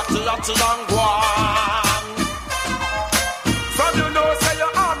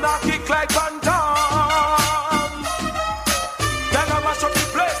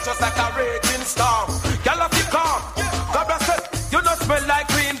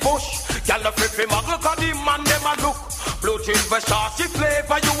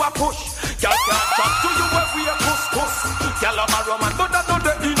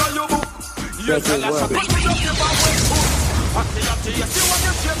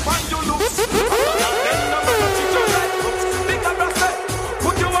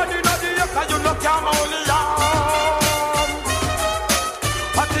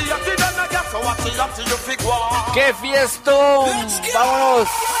 ¡Qué fiestón! ¡Vámonos!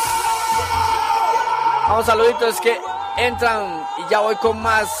 Vamos, saluditos que entran y ya voy con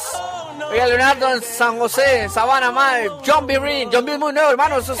más. Oiga, Leonardo en San José, Sabana, Mae, John B. es muy nuevo,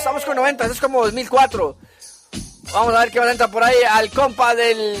 hermano. Estamos con 90, eso es como 2004. Vamos a ver qué va a entrar por ahí. Al compa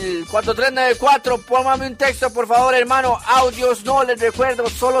del 4394, póngame un texto, por favor, hermano. Audios no, les recuerdo,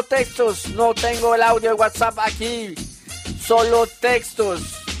 solo textos. No tengo el audio de WhatsApp aquí. Solo textos.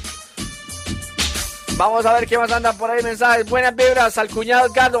 Vamos a ver qué más anda por ahí. Mensajes, buenas vibras al cuñado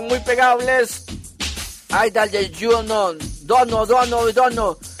Edgardo, muy pegado, bless. Ay, dale,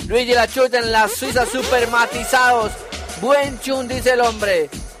 Dono. Luigi la chuta en la Suiza, super matizados. Buen chun, dice el hombre.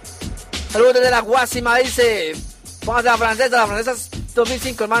 Saludos desde la Guasima, dice. Póngase la francesa es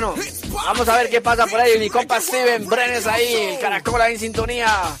 2005, hermano. Vamos a ver qué pasa por ahí. Mi compa Steven Brenes ahí, Caracola en sintonía.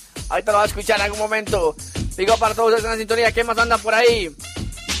 Ahorita lo va a escuchar en algún momento. Digo para todos ustedes en la sintonía. ¿Qué más anda por ahí?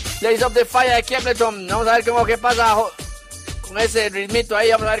 Blaze of the Fire de Kempleton. Vamos a ver qué pasa con ese ritmito ahí.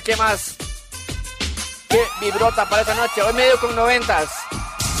 Vamos a ver qué más. Qué vibrota para esta noche. Hoy medio con 90s.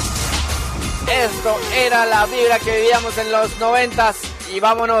 Esto era la vibra que vivíamos en los 90s. Y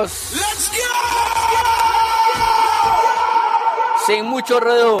vámonos. Sin mucho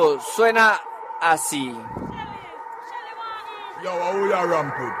ruido. Suena así. Yo, how you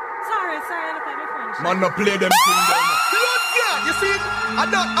ramp it? Sorry, look at my friend. Man, no play them things down. Look, yeah, you see, I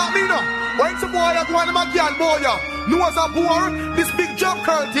don't mean no. When some boy that one of my girl boy, know as a poor, this big job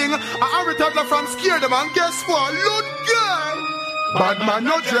curl thing, I return from scare them and guess what? Look, girl. Bad man,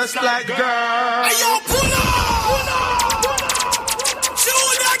 no dress like girl. Hey, yo, pull up!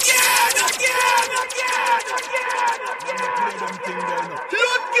 Shoot again!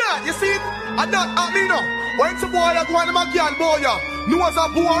 Look, girl, you see, I don't mean no. When some boy that one of my girl boy, know as a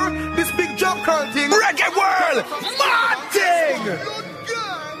poor, this big job curl thing, ReggaeWorld, mad thing.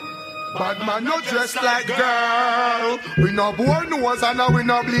 Bad man no dress like girl. We no bore nose and we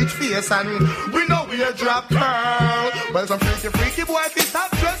no bleach face and we no wear drop curl. Well, some freaky boy fi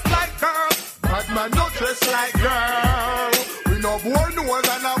stop dress like girl. Bad man no dress like girl. We no bore nose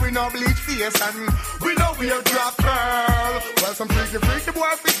and we no bleach face and we no wear drop curl. Well, some freaky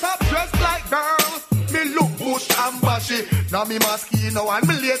boy fi stop dress like girl. Me look bush and bashy. Now me Moschino and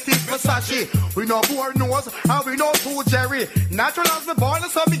me latest Versace. We no bore nose and we no too Jerry. Natural as me born,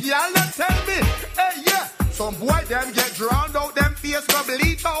 so me girl that tell me. Hey, yeah. Some boy them get drowned out, them face go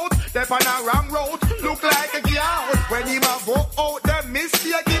bleach out. They on a wrong road, look like a girl. When him a go out, them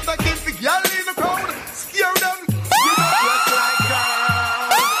mistake give the kid for girl in the crowd. Scare them, we no dress like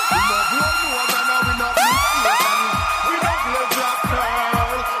girl. We no bore nose and we no bleach face and we no wear drop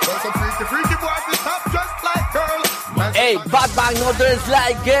curl. But some freaky boy we stop dressed like girl. Hey, Batman no dress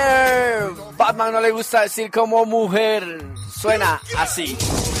like girl. Batman no le gusta decir como mujer. Suena así.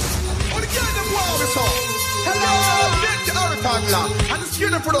 And the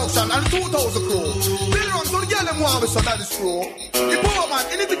Skinner production and 2000 crew. Bill Run, don't get them one with some that is true. The poor man,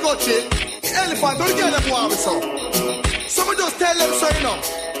 you need to go chill. The elephant, don't get them one with some. So we just tell them so, you know.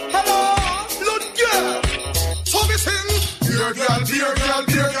 Hello, blood girl. So we sing. Beer girl,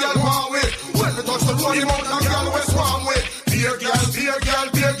 one way. When we touch the road, the mountain girl, west one way. Beer girl,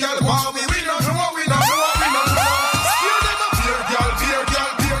 one way. We don't know what we don't know. Steer them up. Beer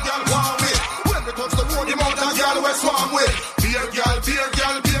girl, one way. When we touch the road, the mountain girl, west one way. Beer girl,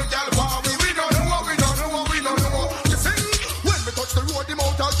 one way. We don't know what. You sing. When we touch the road, the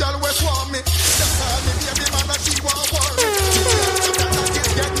mountain girl, west one way. Just tell me, baby, man, that she won't worry.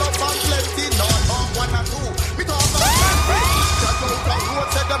 Get love and plenty, not one and two. We talk about plenty. Just go down road,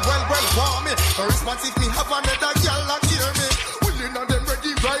 said them well, want me. No response if me have another girl that hear me. Willing and them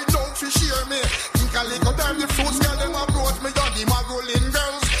ready right now to share me. Think I lick up them the fruits, girl, them approach me. Don't the mag rolling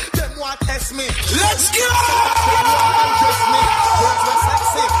girls, them want test me. Let's go! Them want undress me. Girls were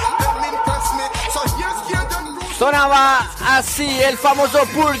sexy, them impress me. So here's them rules. Sonaba así el famoso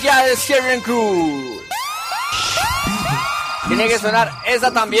Purgia de Scaring Crew. Tiene que sonar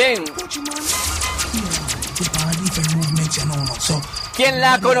esa también. ¿Quién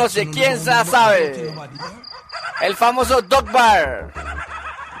la conoce? ¿Quién la sabe? El famoso Dog Bar.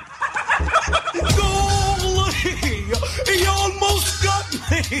 He almost got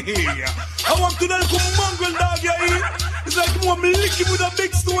me. I want to know come mongrel dog you eat. It's like you want me lick him with a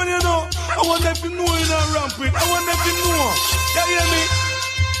big stone, you know. I want them to know you know rampant. I want them to know. You hear me?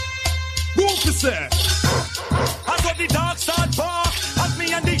 Who say? I got the dark side bar. At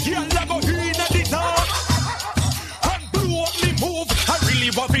me and the girl I go in at the dark. And blow up me move. I really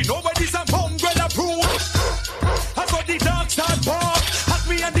want to know where this a mongrel approve. I got the dark side bar. At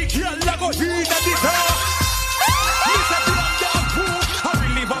me and the girl I go in at the dark.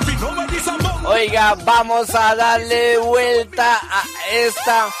 Oiga, vamos a darle vuelta a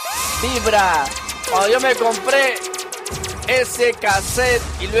esta vibra. Cuando yo me compré ese cassette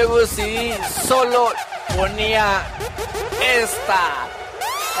y luego CD, solo ponía esta.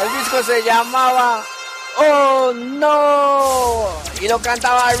 El disco se llamaba Oh no. Y lo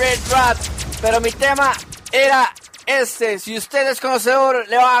cantaba Red Rat. Pero mi tema era este. Si usted es conocedor,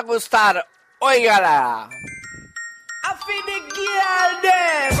 le va a gustar. Óigala. I feel the girl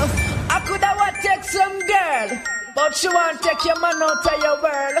them. I coulda want take some girl, but she want take your man out of your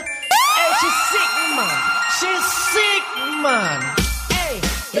world. Hey, she's sick, man. She's sick, man. Hey,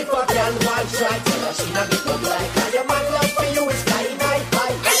 if a girl want try, tell her she not get up like her. Your man love for you is flying high,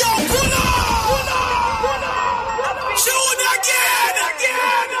 high. Hey yo, pull up! Shoot again.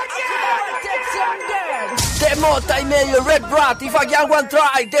 take some girl. De mota y medio Red Rat. If a girl want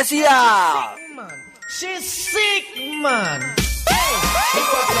try, decía. She's sick, man. Hey, if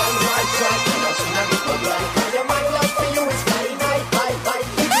a girl want try, tell her she not get up like her. Your man love for you is flying high, high, high.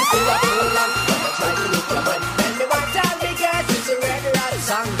 If you still a fool and try to look your man, then me want tell me girl it's a Red Rat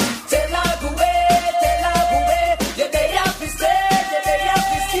song. Tell her go away. Your day off is dead, your day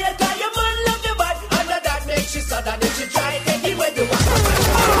off is dead. Cause your man love you bad, and that makes she sad, and then she try to take you where you want.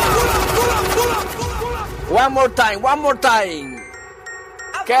 One more time.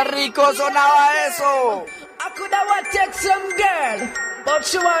 ¡Qué rico sonaba eso! I coulda want take some girl, but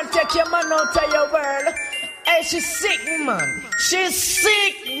she want take your man out of your world. Hey, she's sick, man. She's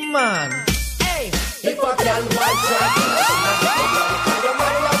sick, man. Hey, if a girl want try, she not get up like her. Your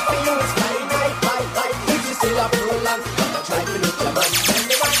man love for you is flying high, high, high. If you still a fool and try to look your man, then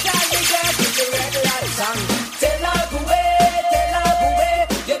me want tell me girl it's a Red Rat song. Tell her go away.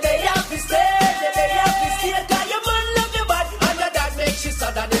 Your day off is dead, your day off is dead. Cause your man love you bad, and that makes she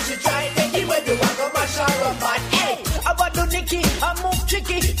sad, and then she try to take you where you want to mash her up. But hey, I want to Nicky, I move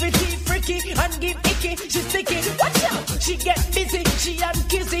tricky, pretty freaky, and give icky. She's sticky. Watch out, she get busy, she and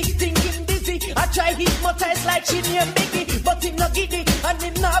kizzy, thinking dizzy. I try hypnotize like she near Mickey, but him not giddy, and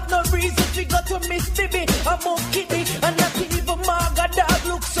him not have no reason to go to Miss Bibi. I move kitty, and not even Marga dog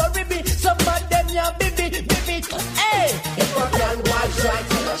look so ribby. Some of them ya baby. Hey, if a girl want try,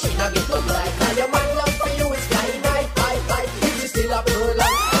 tell her she not get up like her. Your man love for you is flying high, high, high. If you still a fool and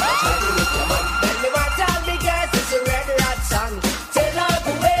try to look your man, then me want tell me girls it's a Red Rat song. Tell her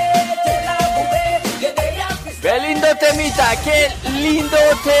go away. Your day off is ¡Qué lindo temita! ¡Qué lindo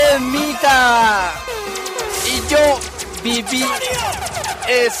temita! Y yo viví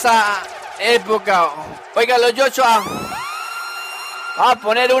esa época. Oiga, los Joshua, vamos a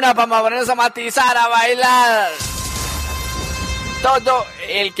poner una para ponernos a matizar, a bailar. Todo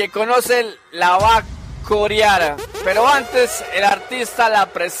el que conoce la va a corear. Pero antes, el artista la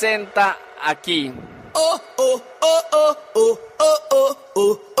presenta aquí. Oh.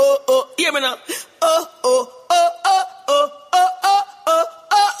 Yeah, man. Oh.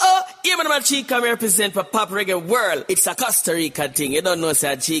 Yeah, man, my chica me represent for Pop Reggae World. It's a Costa Rica thing. You don't know,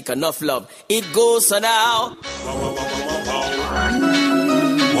 say chica, enough love. It goes so now.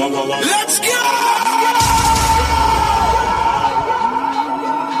 Let's go!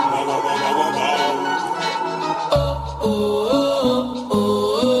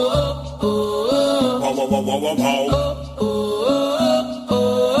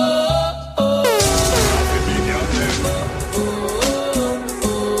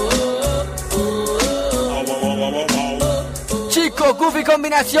 Chico, Goofy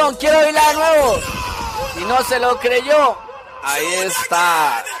combinación, quiero bailar de nuevo. Si no se lo creyó, ahí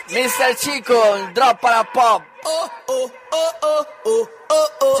está Mr. Chico, un drop para Pop.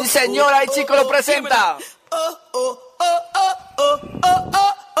 Sí señora, ahí Chico lo presenta.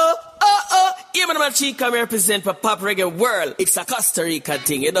 Yeah, man, my chica me represent for Pop Reggae World. It's a Costa Rica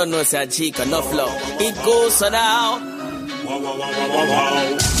thing. You don't know, say chica, enough love. It goes so now.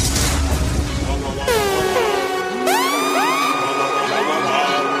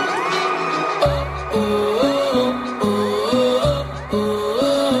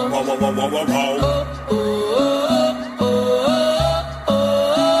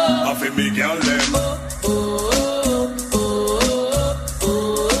 I feel me girl them.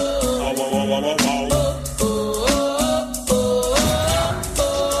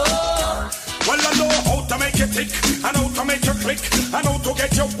 Well, I know how to make you tick, and how to make you click, and how to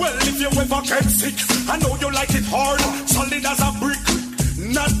get you well if you ever get sick. I know you like it hard, solid as a brick.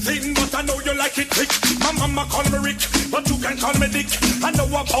 Nothing, but I know you like it thick. My mama call me Rick, but you can call me Dick. I know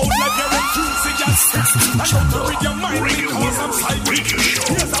about like you're infusing your stick. I know to read your mind because I'm psychic.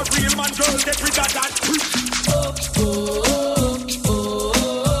 Here's a real man, girl, get rid of that freak.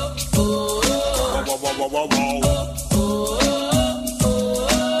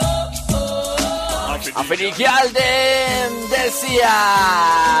 Afriquialden decía.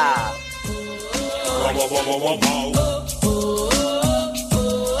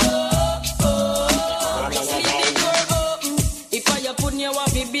 If I put you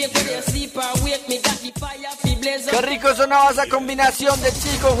off, it be Qué rico sonaba esa combinación de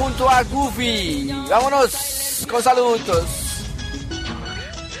Chico junto a Goofy. Vámonos con saluditos.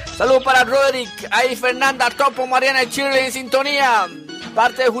 Salud para Roderick, ahí Fernanda, Topo, Mariana y Shirley en sintonía.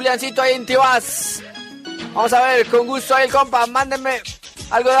 Parte de Juliancito ahí en Tibás. Vamos a ver, con gusto ahí el compa, mándenme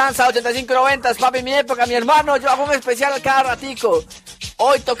algo de danza 85-90, papi, mi época, mi hermano, yo hago un especial cada ratico.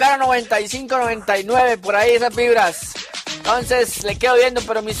 Hoy tocaron 95-99, por ahí esas vibras. Entonces le quedo viendo,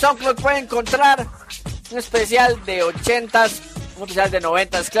 pero mi SoundCloud puede encontrar un especial de 80s, un especial de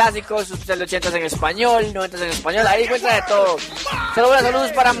 90s clásicos, un especial de 80s en español, 90s en español, ahí encuentra de todo.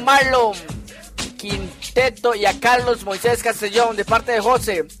 Saludos para Marlon Quinteto y a Carlos Moisés Castellón de parte de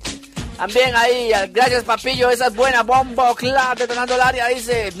José. También ahí, gracias papillo, esa es buena, bombo, clap, detonando el área,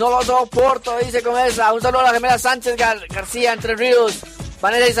 dice, no lo soporto, dice con esa. Un saludo a la gemela Sánchez García, Entre Ríos,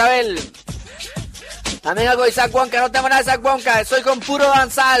 Vanessa Isabel. También algo de Isaac Wonka, no tengo nada de Isaac Wonka, estoy con puro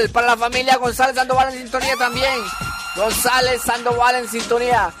danzal, para la familia González Sandoval en sintonía también. González Sandoval en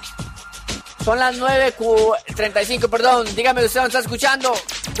sintonía. Son las 9:35, perdón. Dígame, ¿usted no está escuchando?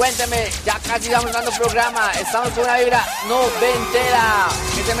 Cuénteme, ya casi estamos dando programa. Estamos con una vibra noventera.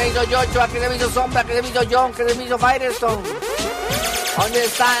 ¿Qué se me hizo Yocho? ¿Qué se me hizo Sombra? ¿Qué se me hizo John? ¿Qué se me hizo Firestone? ¿Dónde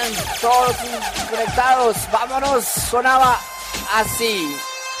están todos conectados? Vámonos, sonaba así.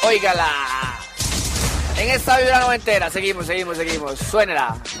 Óigala. En esta vibra noventera. Seguimos.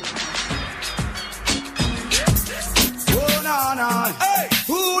 Suénela. Oh, no, no. Hey.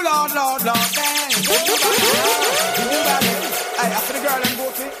 Ooh, Lord, Lord, Lord, hey. Hey, after the girl and go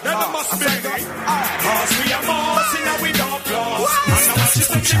to Then must be cause we are bossing and we don't floss. Estás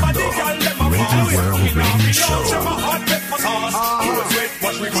escuchando ReggaeWorld Radio Show.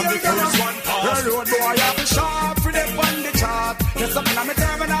 Road boy, I be sharp for them on the chart. There's something on me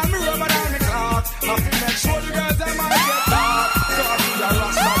terminal, me rubber down the clock. I feel make sure the girls them might get dark. So I see a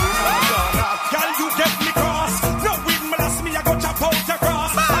rush, but we not done. Girl, you get me cross. No with me, last me, I go chop out your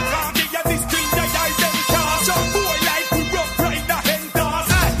cross. I can't give you this thing, your eyes them cast. So boy, like we rough ride the hen toss.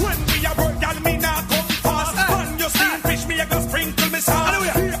 When we a work, girl, me not come fast. When you steam fish, me, I go sprinkle me sauce.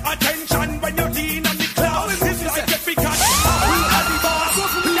 Pay attention when you're clean on the class. It's like if we catch. We are the boss.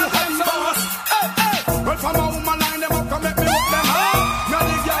 We are the boss. Well, from a woman line, them up, come make me hook them up. Now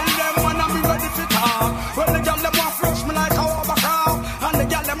the girl, them wanna be ready to talk. Well, the girl, them want flush me like a overcow. And the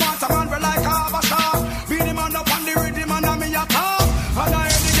girl, them want a man for like a bashaw. Beat him on up on the rhythm and me a talk. And I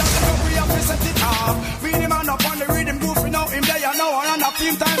hear the girl, them up, we have to set it off. Beat him on up on the rhythm, goofing out him there, you know. And a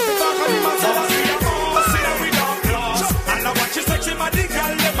few times to talk and him a talk. We don't gloss. And I watch you sexy, my dick,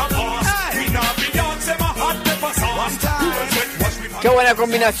 girl, them a boss. We not be young, say my hot pepper sauce. Qué buena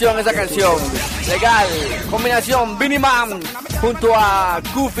combinación esa canción. Legal. Combinación Beenie Man junto a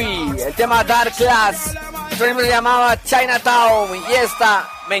Goofy. El tema Dark Class. Esto mismo se llamaba Chinatown. Y esta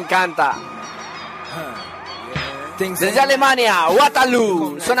me encanta. Desde Alemania,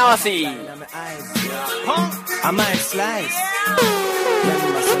 Waterloo. Sonaba así. I might slice.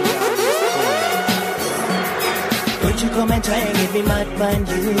 Don't you come and try and get me mad man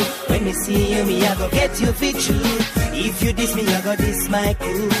you. When me see you, me I go get you fit true. If you diss me, I go diss my crew.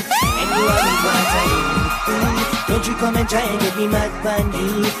 And you are me what I do. Don't you come and try and get me mad man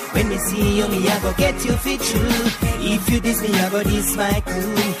you. When me see you, me I go get you fit true. If you diss me, I go diss my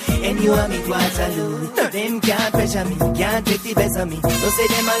crew. And you are me Waterloo. Them can't pressure me, can't take the best of me. Don't say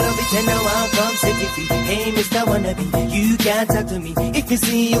them I love it and now I'll come set you free. Hey Mr. Wannabe, you can't talk to me. If you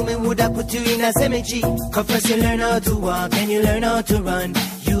see you, me woulda put you in a cemetery. Cause first you learn how to walk and you learn how to run.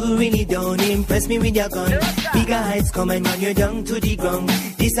 You really don't impress me with your gun. Bigger heights come and run you down to the ground.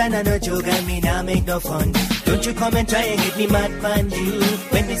 This another joke and me nah make no fun. Don't you come and try and get me mad man you.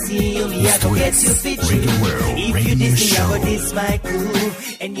 When me see you, me I go get you fit true. If you diss me, I go diss my crew.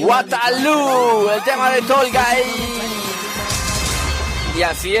 And you Waterloo, el tema de Tolga ahí. Y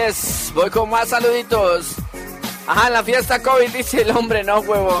así es, voy con más saluditos. Ajá, en la fiesta COVID dice el hombre, no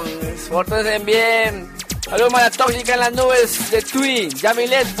huevón. Pórtense bien. Saludos para la tóxica en las nubes de Tui.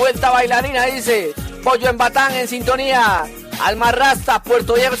 Yamilet, vuelta bailarina, dice. Pollo en Batán en sintonía. Alma Rasta,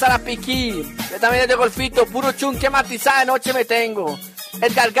 Puerto Viejo, Sarapiquí. Yo también es de Golfito, puro chunque matizada de noche me tengo.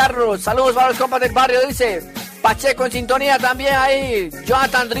 Edgar Garro, saludos para los compas del barrio, dice. Pacheco en sintonía también ahí.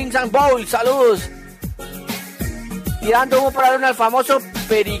 Jonathan Drinks and Bowl, saludos. Tirando humo para al famoso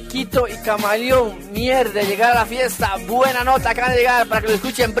Periquito y Camaleón. Mierda, llegar a la fiesta. Buena nota, acaban de llegar para que lo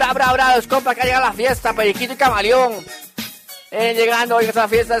escuchen. Bra, bra, bra, los compas que llegan a la fiesta. Periquito y Camaleón. Llegando hoy a estas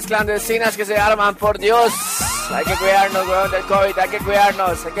fiestas clandestinas que se arman, por Dios. Hay que cuidarnos, weón, del COVID. Hay que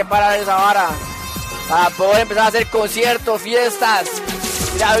cuidarnos. Hay que parar esa vara. Para poder empezar a hacer conciertos, fiestas.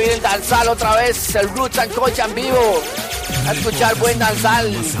 Ir a vivir el danzal otra vez. El Roots and Coach en vivo. a escuchar buen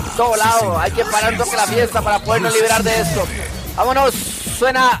danzal, todo lado. Hay que parar un toque la fiesta para podernos liberar de esto. Vámonos,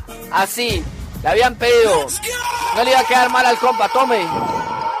 suena así. Le habían pedido. No le iba a quedar mal al compa, tome.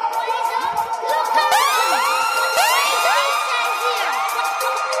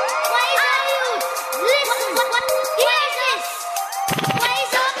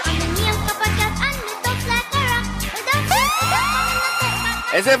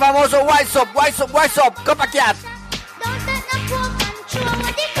 Ese famoso Wise Up, Copa Cat.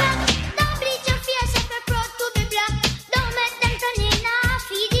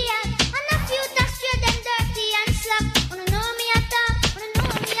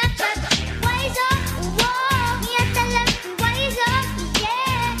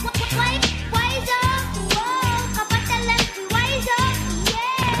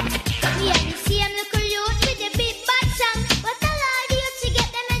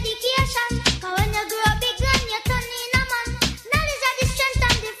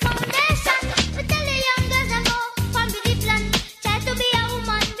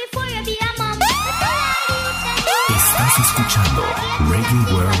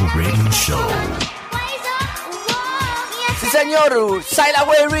 ReggaeWorld Radio Show. Sí, señor. Sail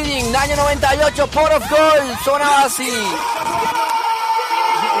Away Reading, año 98, Pot of Gold. Sonaba así.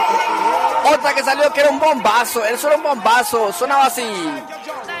 Otra que salió que era un bombazo. Él solo un bombazo. Sonaba así.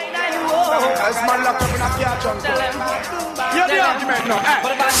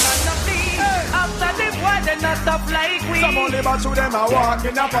 Some only but to them a walk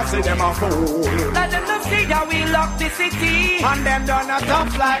in a pussy, them a fool. Let them not see how we lock the city. And them done a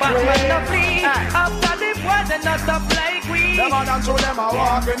tough like but we. when they flee, after the war, they not tough like we. Them a done to them a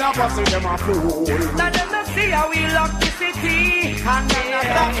walk in a pussy, them a fool. Let them not see how we lock the city. And them not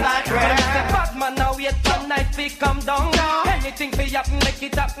tough like we. The bad man now wait for night we come down. Anything fi happen, make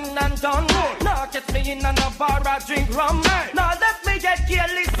it happen and done. Now catch me in a bar or drink rum. Now let me get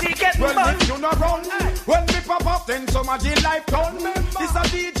careless, see get well, fun. if you not run, when we pop up, then some of the life done. This a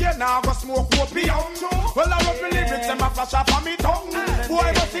DJ now go smoke opium. Well, I love the lyrics and my flash up on me tongue.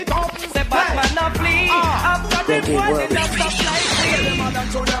 Boy, go sit up. Say bad man now flee. After the war, they not stop like we. Them a done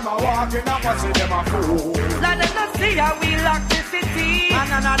to them a walk in a pussy, them a fool. Let them not see how we lock the city.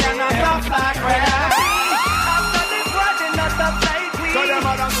 And them not tough like we. After the war, they not stop like we. So them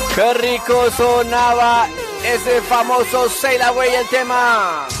a done to Qué rico sonaba ese famoso Sail Away, el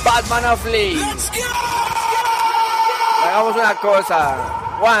tema Batman of Lee. Hagamos una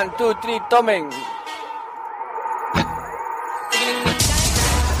cosa. 1, 2, 3, tomen.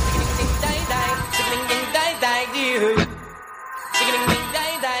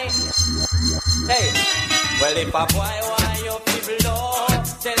 Hey, well if a boy want your people low,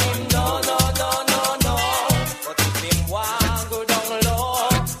 tell him no, no, no, no, no. But if him want go down low,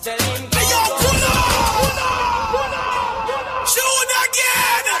 tell him go, go, go. shoot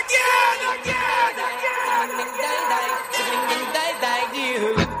again.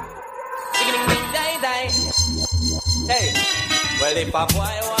 Hey, well if a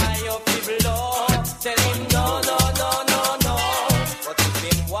boy want your people low, tell him no, no, no, no, no. But if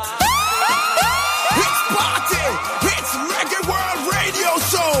him want, It's party. It's ReggaeWorld Radio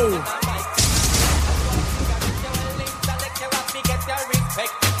Show.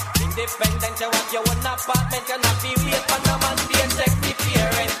 Independent, you have your own apartment, you not be wait for no man to check the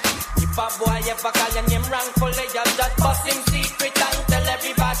parent. If a boy ever call your name wrongfully, you just bust him secret and tell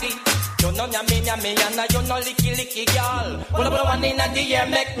everybody. You know me, and you know licky girl. Pull up one in the ear,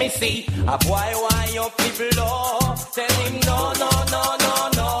 make me see. A boy want your people low, tell him no, no, no, no,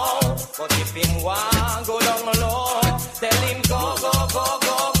 no. But if him want go down low, tell him go, go, go,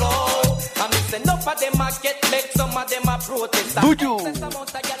 go, go. And if enough of them a get back, some of them a protest. Buju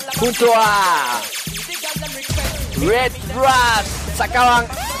junto a Red Rat sacaban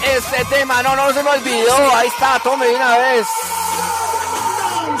este tema. No se me olvidó. Ahí está, tome de una vez.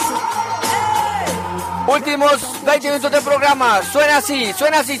 Últimos 20 minutos de programa. Suena así.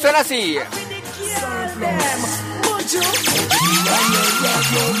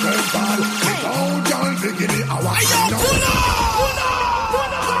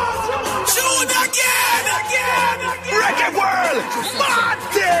 ReggaeWorld, mad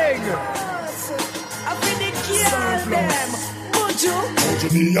thing.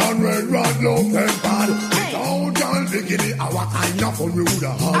 Me and Red Rod love them bad. Down, down, bikini, our kind of rude.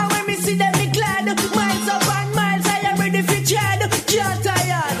 And when me see them, me glad. Miles up and miles, I am ready for Chad. Just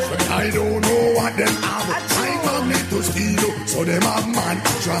tired. I don't know what them have. I come need to steal, so them have man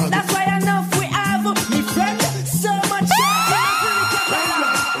to drag. That's why enough we have, me friend. So much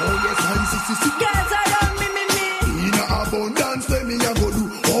oh yes, I'm sissy. girls around me. In abundance, let me a go do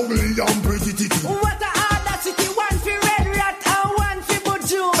ugly and pretty titty. What a hard city, one for Red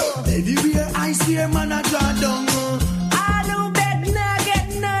I swear man a draw down. I know beg nah get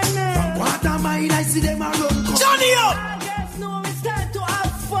none. What am I see them a run come. Johnny up! I guess no it's time to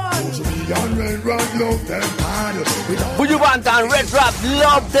have fun. And red rap love them bad. Buju Bantan, Red Rap,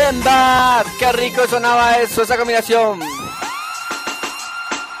 Love Them Bad. Qué rico sonaba eso, esa combinación.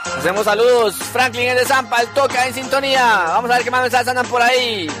 Hacemos saludos. Franklin es de Zampa, el toca en sintonía. Vamos a ver qué más mensajes andan por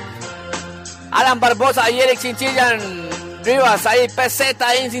ahí. Alan Barbosa y Eric Chinchillan Rivas, ahí PZ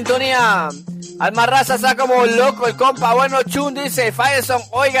ahí en sintonía. Almarraza está como loco el compa. Bueno, Chun dice, Fireson,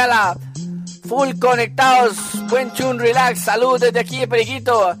 óigala. Full conectados, buen Chun, relax. Salud desde aquí de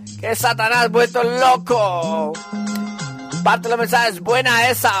Periquito. Que Satanás vuelto loco. Parte de los mensajes, buena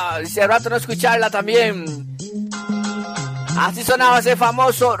esa. Dice, rato no escucharla también. Así sonaba ese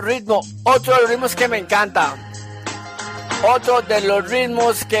famoso ritmo. Otro de los ritmos que me encanta. Otro de los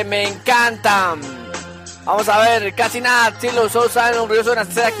ritmos que me encantan. Vamos a ver, casi nada. Si los otros saben lo orgulloso de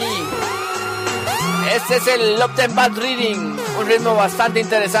nacer aquí. Este es el Love Them Bad Reading. Un ritmo bastante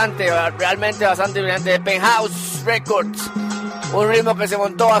interesante. Realmente bastante interesante. De Penthouse Records. Un ritmo que se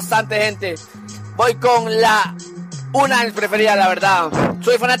montó bastante gente. Voy con una de mis preferidas, la verdad.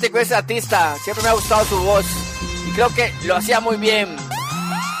 Soy fanático de ese artista. Siempre me ha gustado su voz. Y creo que lo hacía muy bien.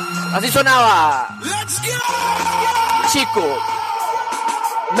 Así sonaba. Chico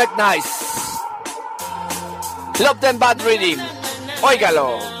McNice. Love Them Bad Reading.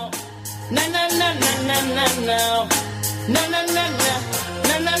 Óigalo. Na na na na na na na na na na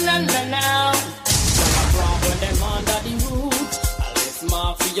na na na na na. When them under the root, I lift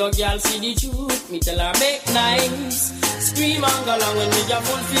mark for your girl see the truth. Me tell her make nice. Scream and go along when me just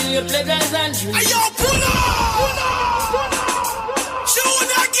fulfill your pleasures and dreams. Ayo, pull up!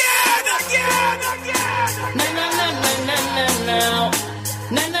 Shoot again! Na na na na na na na.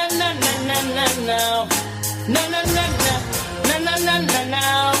 Na na na na na na na. Na na na na na na na na.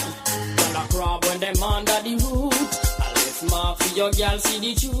 Gonna crab when them under the root. I lift mark for your girl see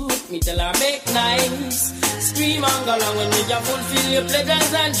the truth. Me tell her make nice. Scream and go along when me just fulfill your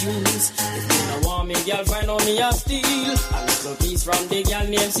pleasures and dreams. If you don't want me, girl, find out me a steal. A little piece from the girl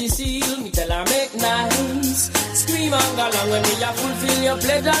named Cecile. Me tell her make nice. Scream and go along when me just fulfill your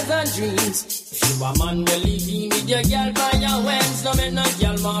pleasures and dreams. If you a man, well, leave me with your girl by your hands. No man, no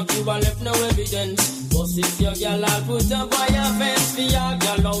girl mark you and left no evidence. But if your girl, I'll put up by your fence. For your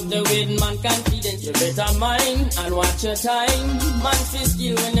girl out there with man confidence. You better mind and watch your time. Man fi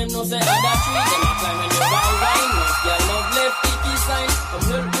skill when them know say other trees. Them a climb when you ride wine. Most girl love left kiki sign. Come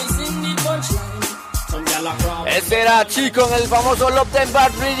help me sing the punchline. Some girl a crowd. Ese era Chico en el famoso Love Them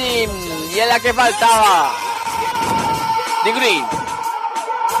Bad Reading. Y es la que faltaba. Degree.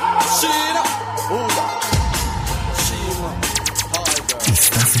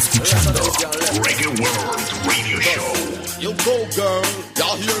 Estás escuchando ReggaeWorld Radio Show. You go, girl. You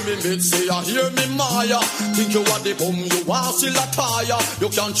hear me Mitzi, you hear me Maya. Think you are the bum, you are still a tire. You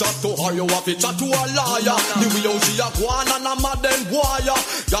can't chat to her, you have to chat to a liar. The way you see a guan and a madden wire.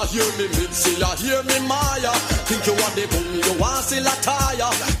 You hear me Mitzi, you hear me Maya. Think you are the bum, you are still a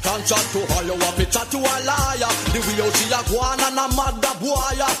tire. Can't chat to her, you have to chat to a liar. The way you see a guan and a madden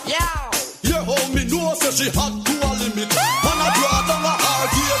wire. Yeah. You hold me know, say she had to a limit. And I draw down a hard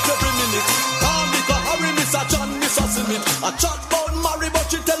gate every minute. Can't make a hurry, Miss a John, Miss a Simit. I chat about marry, but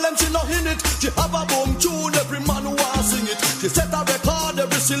she tell them she not in it. She have a boom tune, every man who want sing it. She set a record,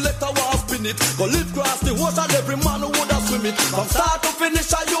 every selector want spin it. Go live across the horse and every man who woulda swim it. From start to finish,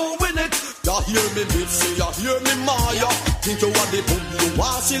 you win it. You hear me Mitzi, you hear me Maya. Think you are the boom, you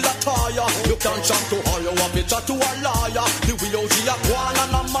want still a tire. You can't chat to her, you want to chat to a liar. The way you see a guan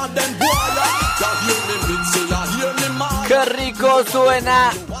and a madden wire. You hear me Mitzi, you hear me Maya. Qué rico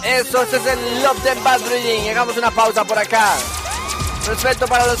suena eso. Este es el Love Them Bad Reading. Hagamos una pausa por acá. Respeto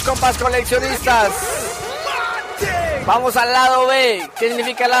para los compas coleccionistas. Vamos al lado B. ¿Qué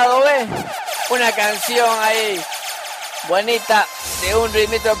significa el lado B? Una canción ahí bonita de un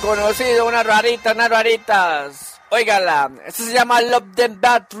ritmito conocido, unas raritas. Óigala, esto se llama Love Them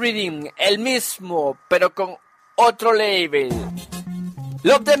Bad Reading, el mismo, pero con otro label.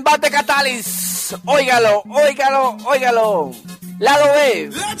 Love Them Bad de Catalyst. Óigalo. Lado B.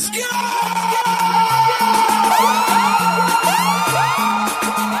 Let's go!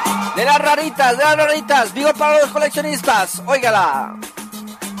 De las raritas, digo para los coleccionistas, óigala.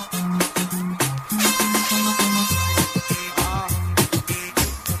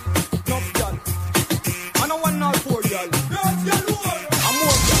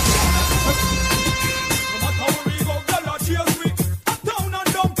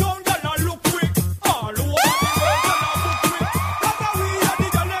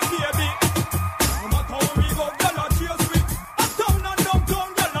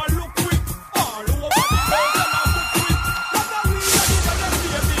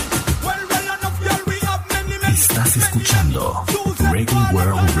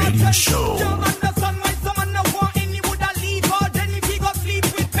 Radio Show.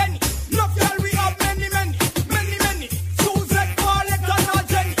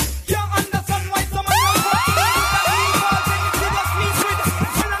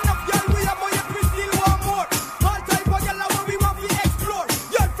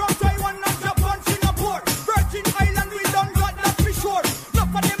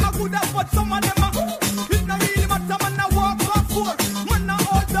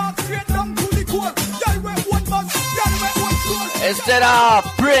 Este era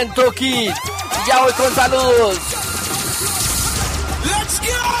Brento Kid. Ya voy con saludos.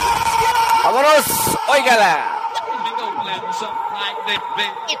 Vámonos, óigala.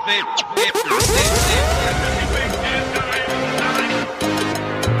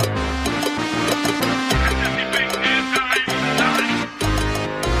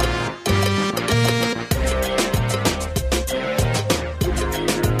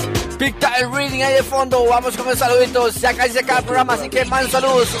 Big Time Reading ahí de fondo. Vamos con los saluditos. Ya casi se acaba el programa, así que más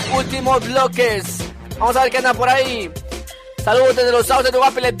saludos. Últimos bloques. Vamos a ver qué anda por ahí. Saludos desde los Sauces de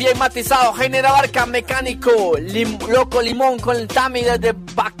Guapiles, bien matizado. Genera Barca, mecánico. Loco Limón con el Tami desde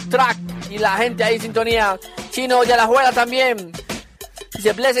Backtrack. Y la gente ahí en sintonía. Chino de Alajuela también.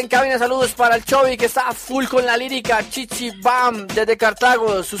 Dice Bless en cabina, saludos para el Chovy que está full con la lírica. Chichi Bam desde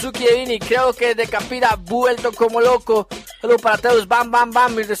Cartago. Suzuki Evini, creo que de Capira, vuelto como loco. Saludos para todos, bam, bam,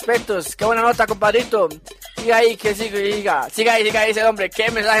 bam, mis respetos. Qué buena nota, compadrito. Siga ahí, que siga. Siga ahí, dice el hombre.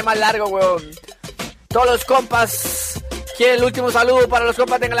 Qué mensaje más largo, weón. Todos los compas. Quiere el último saludo para los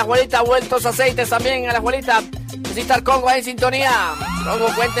compas de Alajuelita. Vueltos aceites también en Alajuelita. Necesita el Congo ahí en sintonía.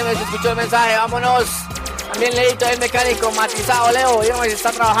 Congo, cuénteme si escuchó el mensaje, vámonos. También Leito, el mecánico, matizado Leo, dígame si está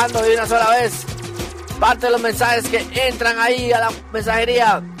trabajando de una sola vez. Parte de los mensajes que entran ahí a la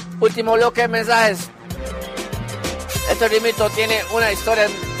mensajería. Último bloque de mensajes. Este ritmito tiene una historia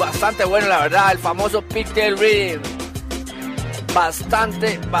bastante buena, la verdad. El famoso Pigtail Reading.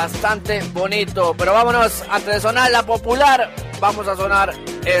 Bastante bonito. Pero vámonos, antes de sonar la popular, vamos a sonar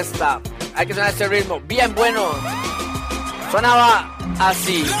esta. Hay que sonar este ritmo, bien bueno. Sonaba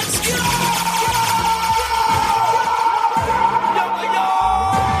así.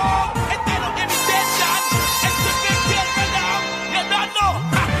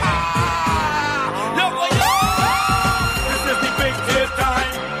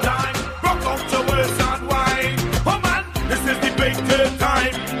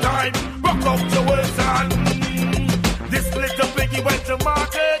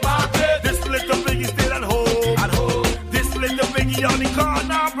 On the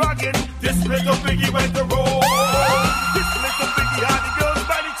corner bragging, this little piggy went to roll. This little piggy had the girls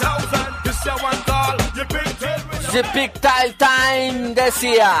by the thousand. This your one call, your big tail. The Big Tail Time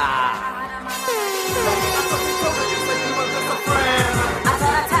decía.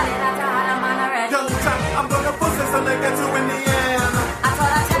 I'm gonna push this and get you in the end.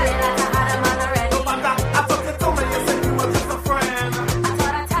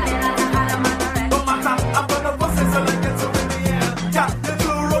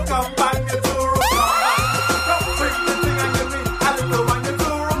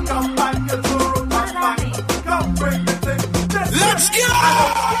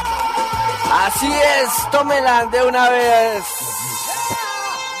 Así es, tómela de una vez.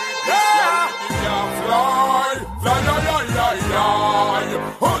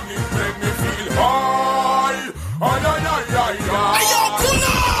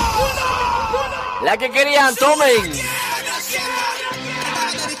 La que querían, tomen.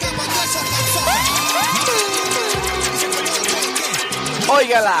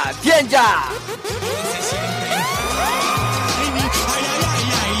 Óigala, ¿quién ya?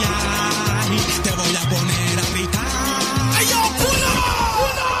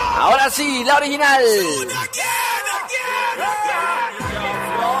 Ahora sí, la original.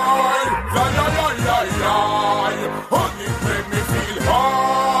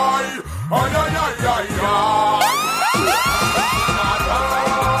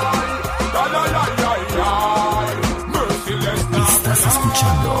 Estás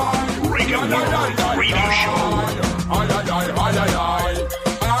escuchando ReggaeWorld Radio Show.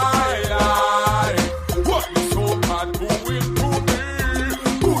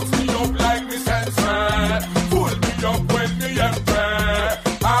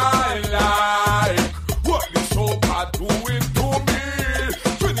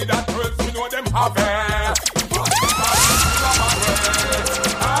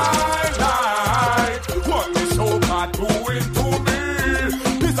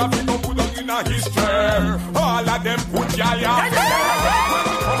 All of them put ya ya. When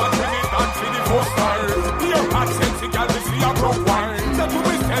we come and turn it on to the poster, your hot sexy girl, we see a broke wine. So to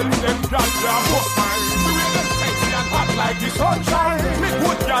we tell them. girl can't bust mine. The way them sexy and hot like the sunshine. Me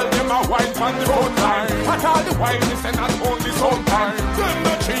good girl, them a wine from the road line. At all the wine, listen and only sometime. Them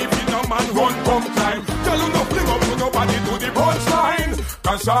no cheap, no man run come climb. Girl, you no fling up to nobody to the punchline.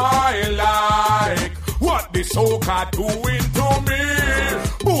 Cause I like what the soca doing to me.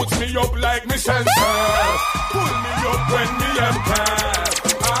 Boots me up like me sensor. Pull me up when me enter.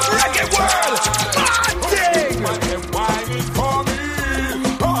 Reggae world, man thing. And them wine is for me.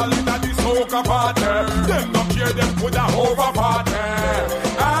 All in the soca party. Them not care, them put a over party.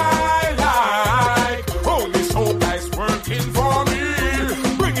 I like only soca is working for me.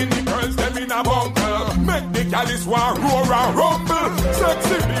 Bringing the girls them in a bunker. Make the gals want roar and rumble.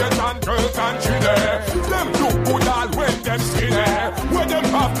 Sexy bass and girls and chile. Them look good all when them skinny. When them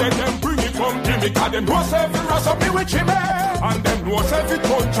have them bring it from Jimmy. Cause them know self it rest up me with Jimmy. And them know self it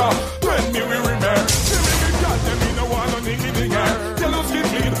puncher. When me we remember. Jimmy me got them in the one on the in the air. Yellow skin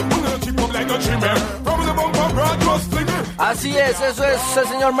clean, we don't keep up like no chimney. From the bumper broad just fling it. Así es, eso es el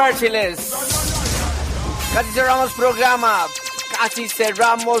señor Merciless. Casi cerramos programa. Casi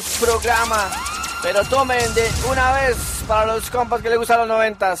cerramos programa. Pero tomen de una vez para los compas que les gustan los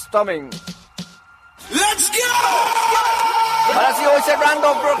 90s. Tomen. Let's go! Ahora sí voy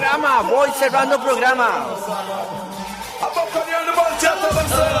cerrando programa. Oh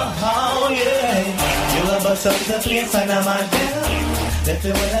yeah, you a bust up the place and I'm a girl. Let the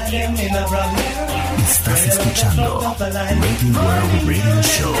way I came in a problem. Estás escuchando ReggaeWorld Radio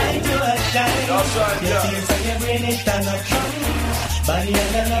Show. Body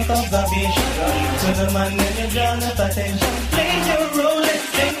and enough observation. To the man when you draw enough attention. Play your role and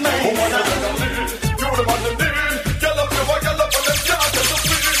sing my song. You're the man that need. Get up, you get up, and then can't get the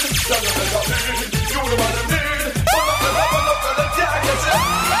feeling. You're the man that need. You're the man that need. Pull up, and then can't get it.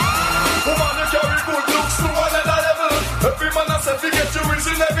 Woman, you carry good looks to another level. Every man has said to get you is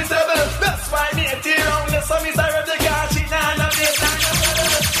inevitable. That's why me at the roundless, some is already got she now.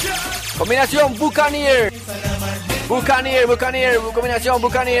 Combinación Buccaneer, combinación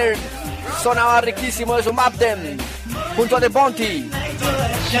Buccaneer. Sonaba riquísimo de su Mapden junto a The Bounty.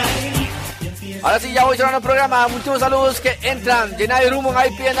 Ahora sí, ya voy cerrando el programa. Últimos saludos que entran. Llena de humo ahí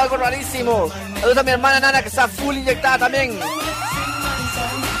pidiendo algo rarísimo. Saludos a mi hermana Nana que está full inyectada también.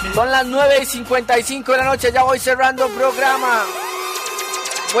 Son las 9:55 de la noche. Ya voy cerrando el programa.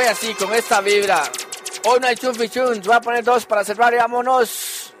 Voy así con esta vibra. Hoy no hay chunfichuns. Voy a poner dos para cerrar y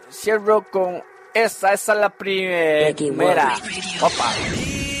vámonos. Cierro con esta es la primera. Opa.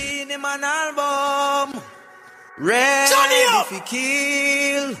 Man album ready to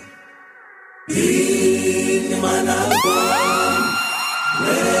kill. Man album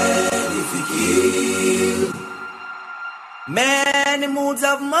ready to kill. Many moods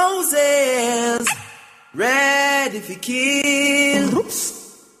of Moses ready to kill.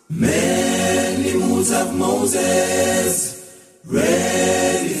 Many moods of Moses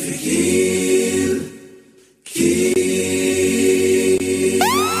ready to kill.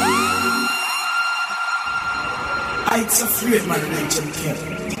 It's afraid man mention King.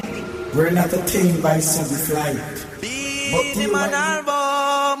 We're not a thing by some flight. But the man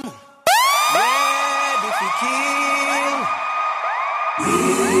album ready to kill.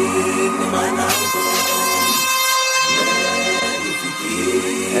 The man album ready to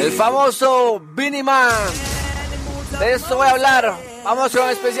kill. El famoso Beanie Man. De esto voy a hablar. Vamos con un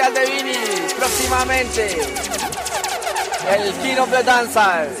especial de Beanie próximamente. El King of the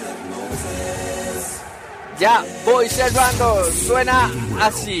Dancer. Ya voy cerrando, suena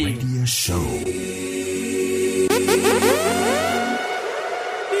así. Radio Show.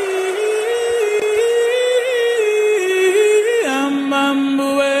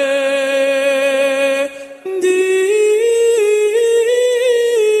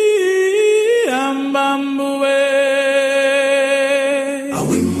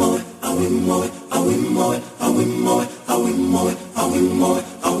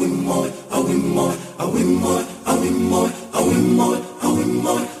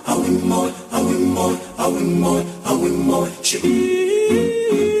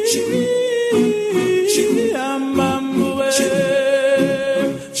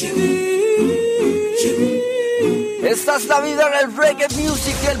 Esta es la vida del reggae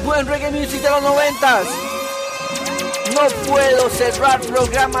music, el buen reggae music de los 90s. No puedo cerrar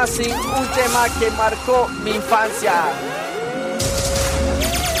programa sin un tema que marcó mi infancia.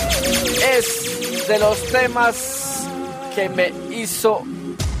 Es de los temas que me hizo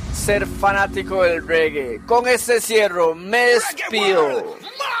ser fanático del reggae. Con este cierro, me despido. Oh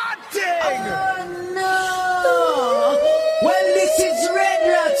no! Well, this is Red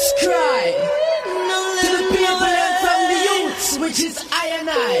Rat's cry. To the people and from the youths, which is I and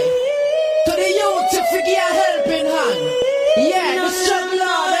I.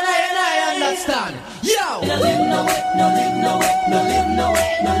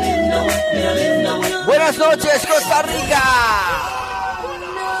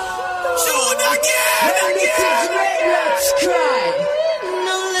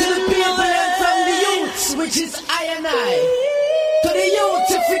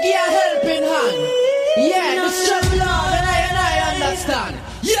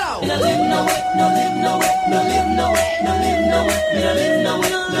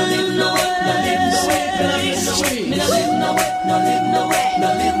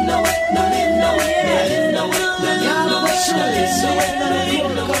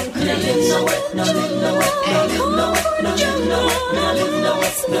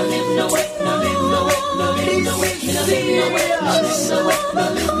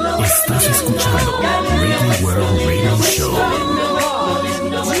 Estás escuchando ReggaeWorld Radio Show.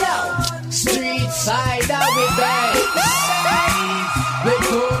 Street side of we base. We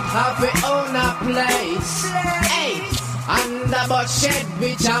could have we own a place. Hey. And about shed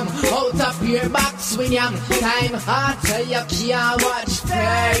we jam out of your box when yam time hard so you can't watch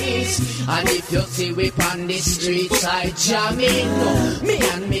face. And if you see we on the street side jamming, me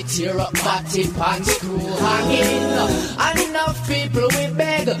and me tear up body pan screw hanging. Enough people we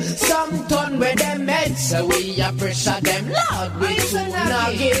beg, some turn with them heads, so we a pressure them loud we tune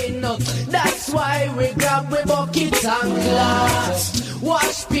again. That's why we grab we bucket and glass,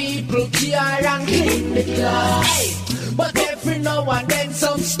 wash people care and clean the glass. But every now and then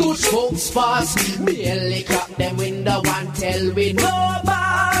some stooge folks pass, barely crack them window and tell we no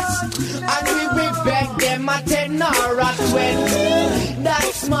boss. And we beg them a 10 or a 20.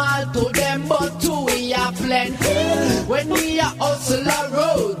 That's small to them but to we are plenty. When we are hustle a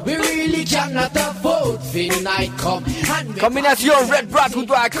road, we really cannot afford fin night come. Combinación Red Rat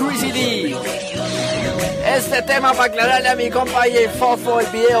junto a Crazy D. Este tema para aclararle a mi compa y Fofo el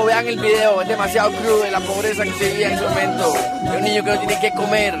video, vean el video, es demasiado crudo de la pobreza que se vivía en su momento, de un niño que no tiene que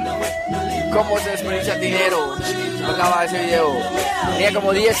comer, cómo se desperdicia el dinero. Yo acababa ese video, tenía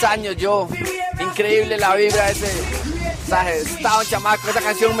como 10 años yo, increíble la vibra de ese, estaba un chamaco, esa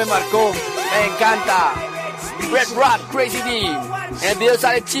canción me marcó, me encanta. Red Rat, Crazy D, en el video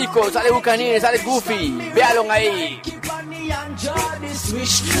sale Chico, sale Bucanines, sale Goofy, véanlo ahí.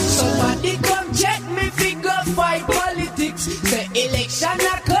 Somebody come check me figure fight politics. The election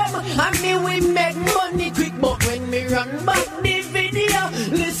a come and me we make money quick, but when me run back the video,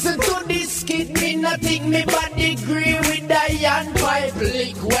 listen to this skit, me not think me body agree with Diane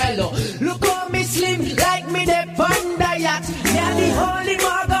public. Well, look how me slim like me the panda yacht. Yeah, the holy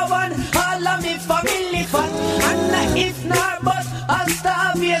maga one, all of me family fat. And if not but a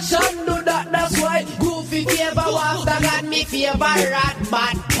starvation do that, that's why Goofy favor after God me favor rat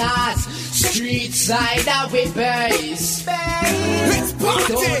bad cars. Street side of we base. Let's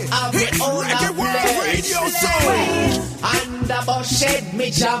party. Don't have we own a place. And about shed me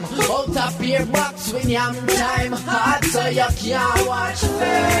jam out of your box when yam time hard so you can't watch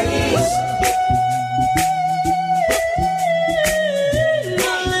face.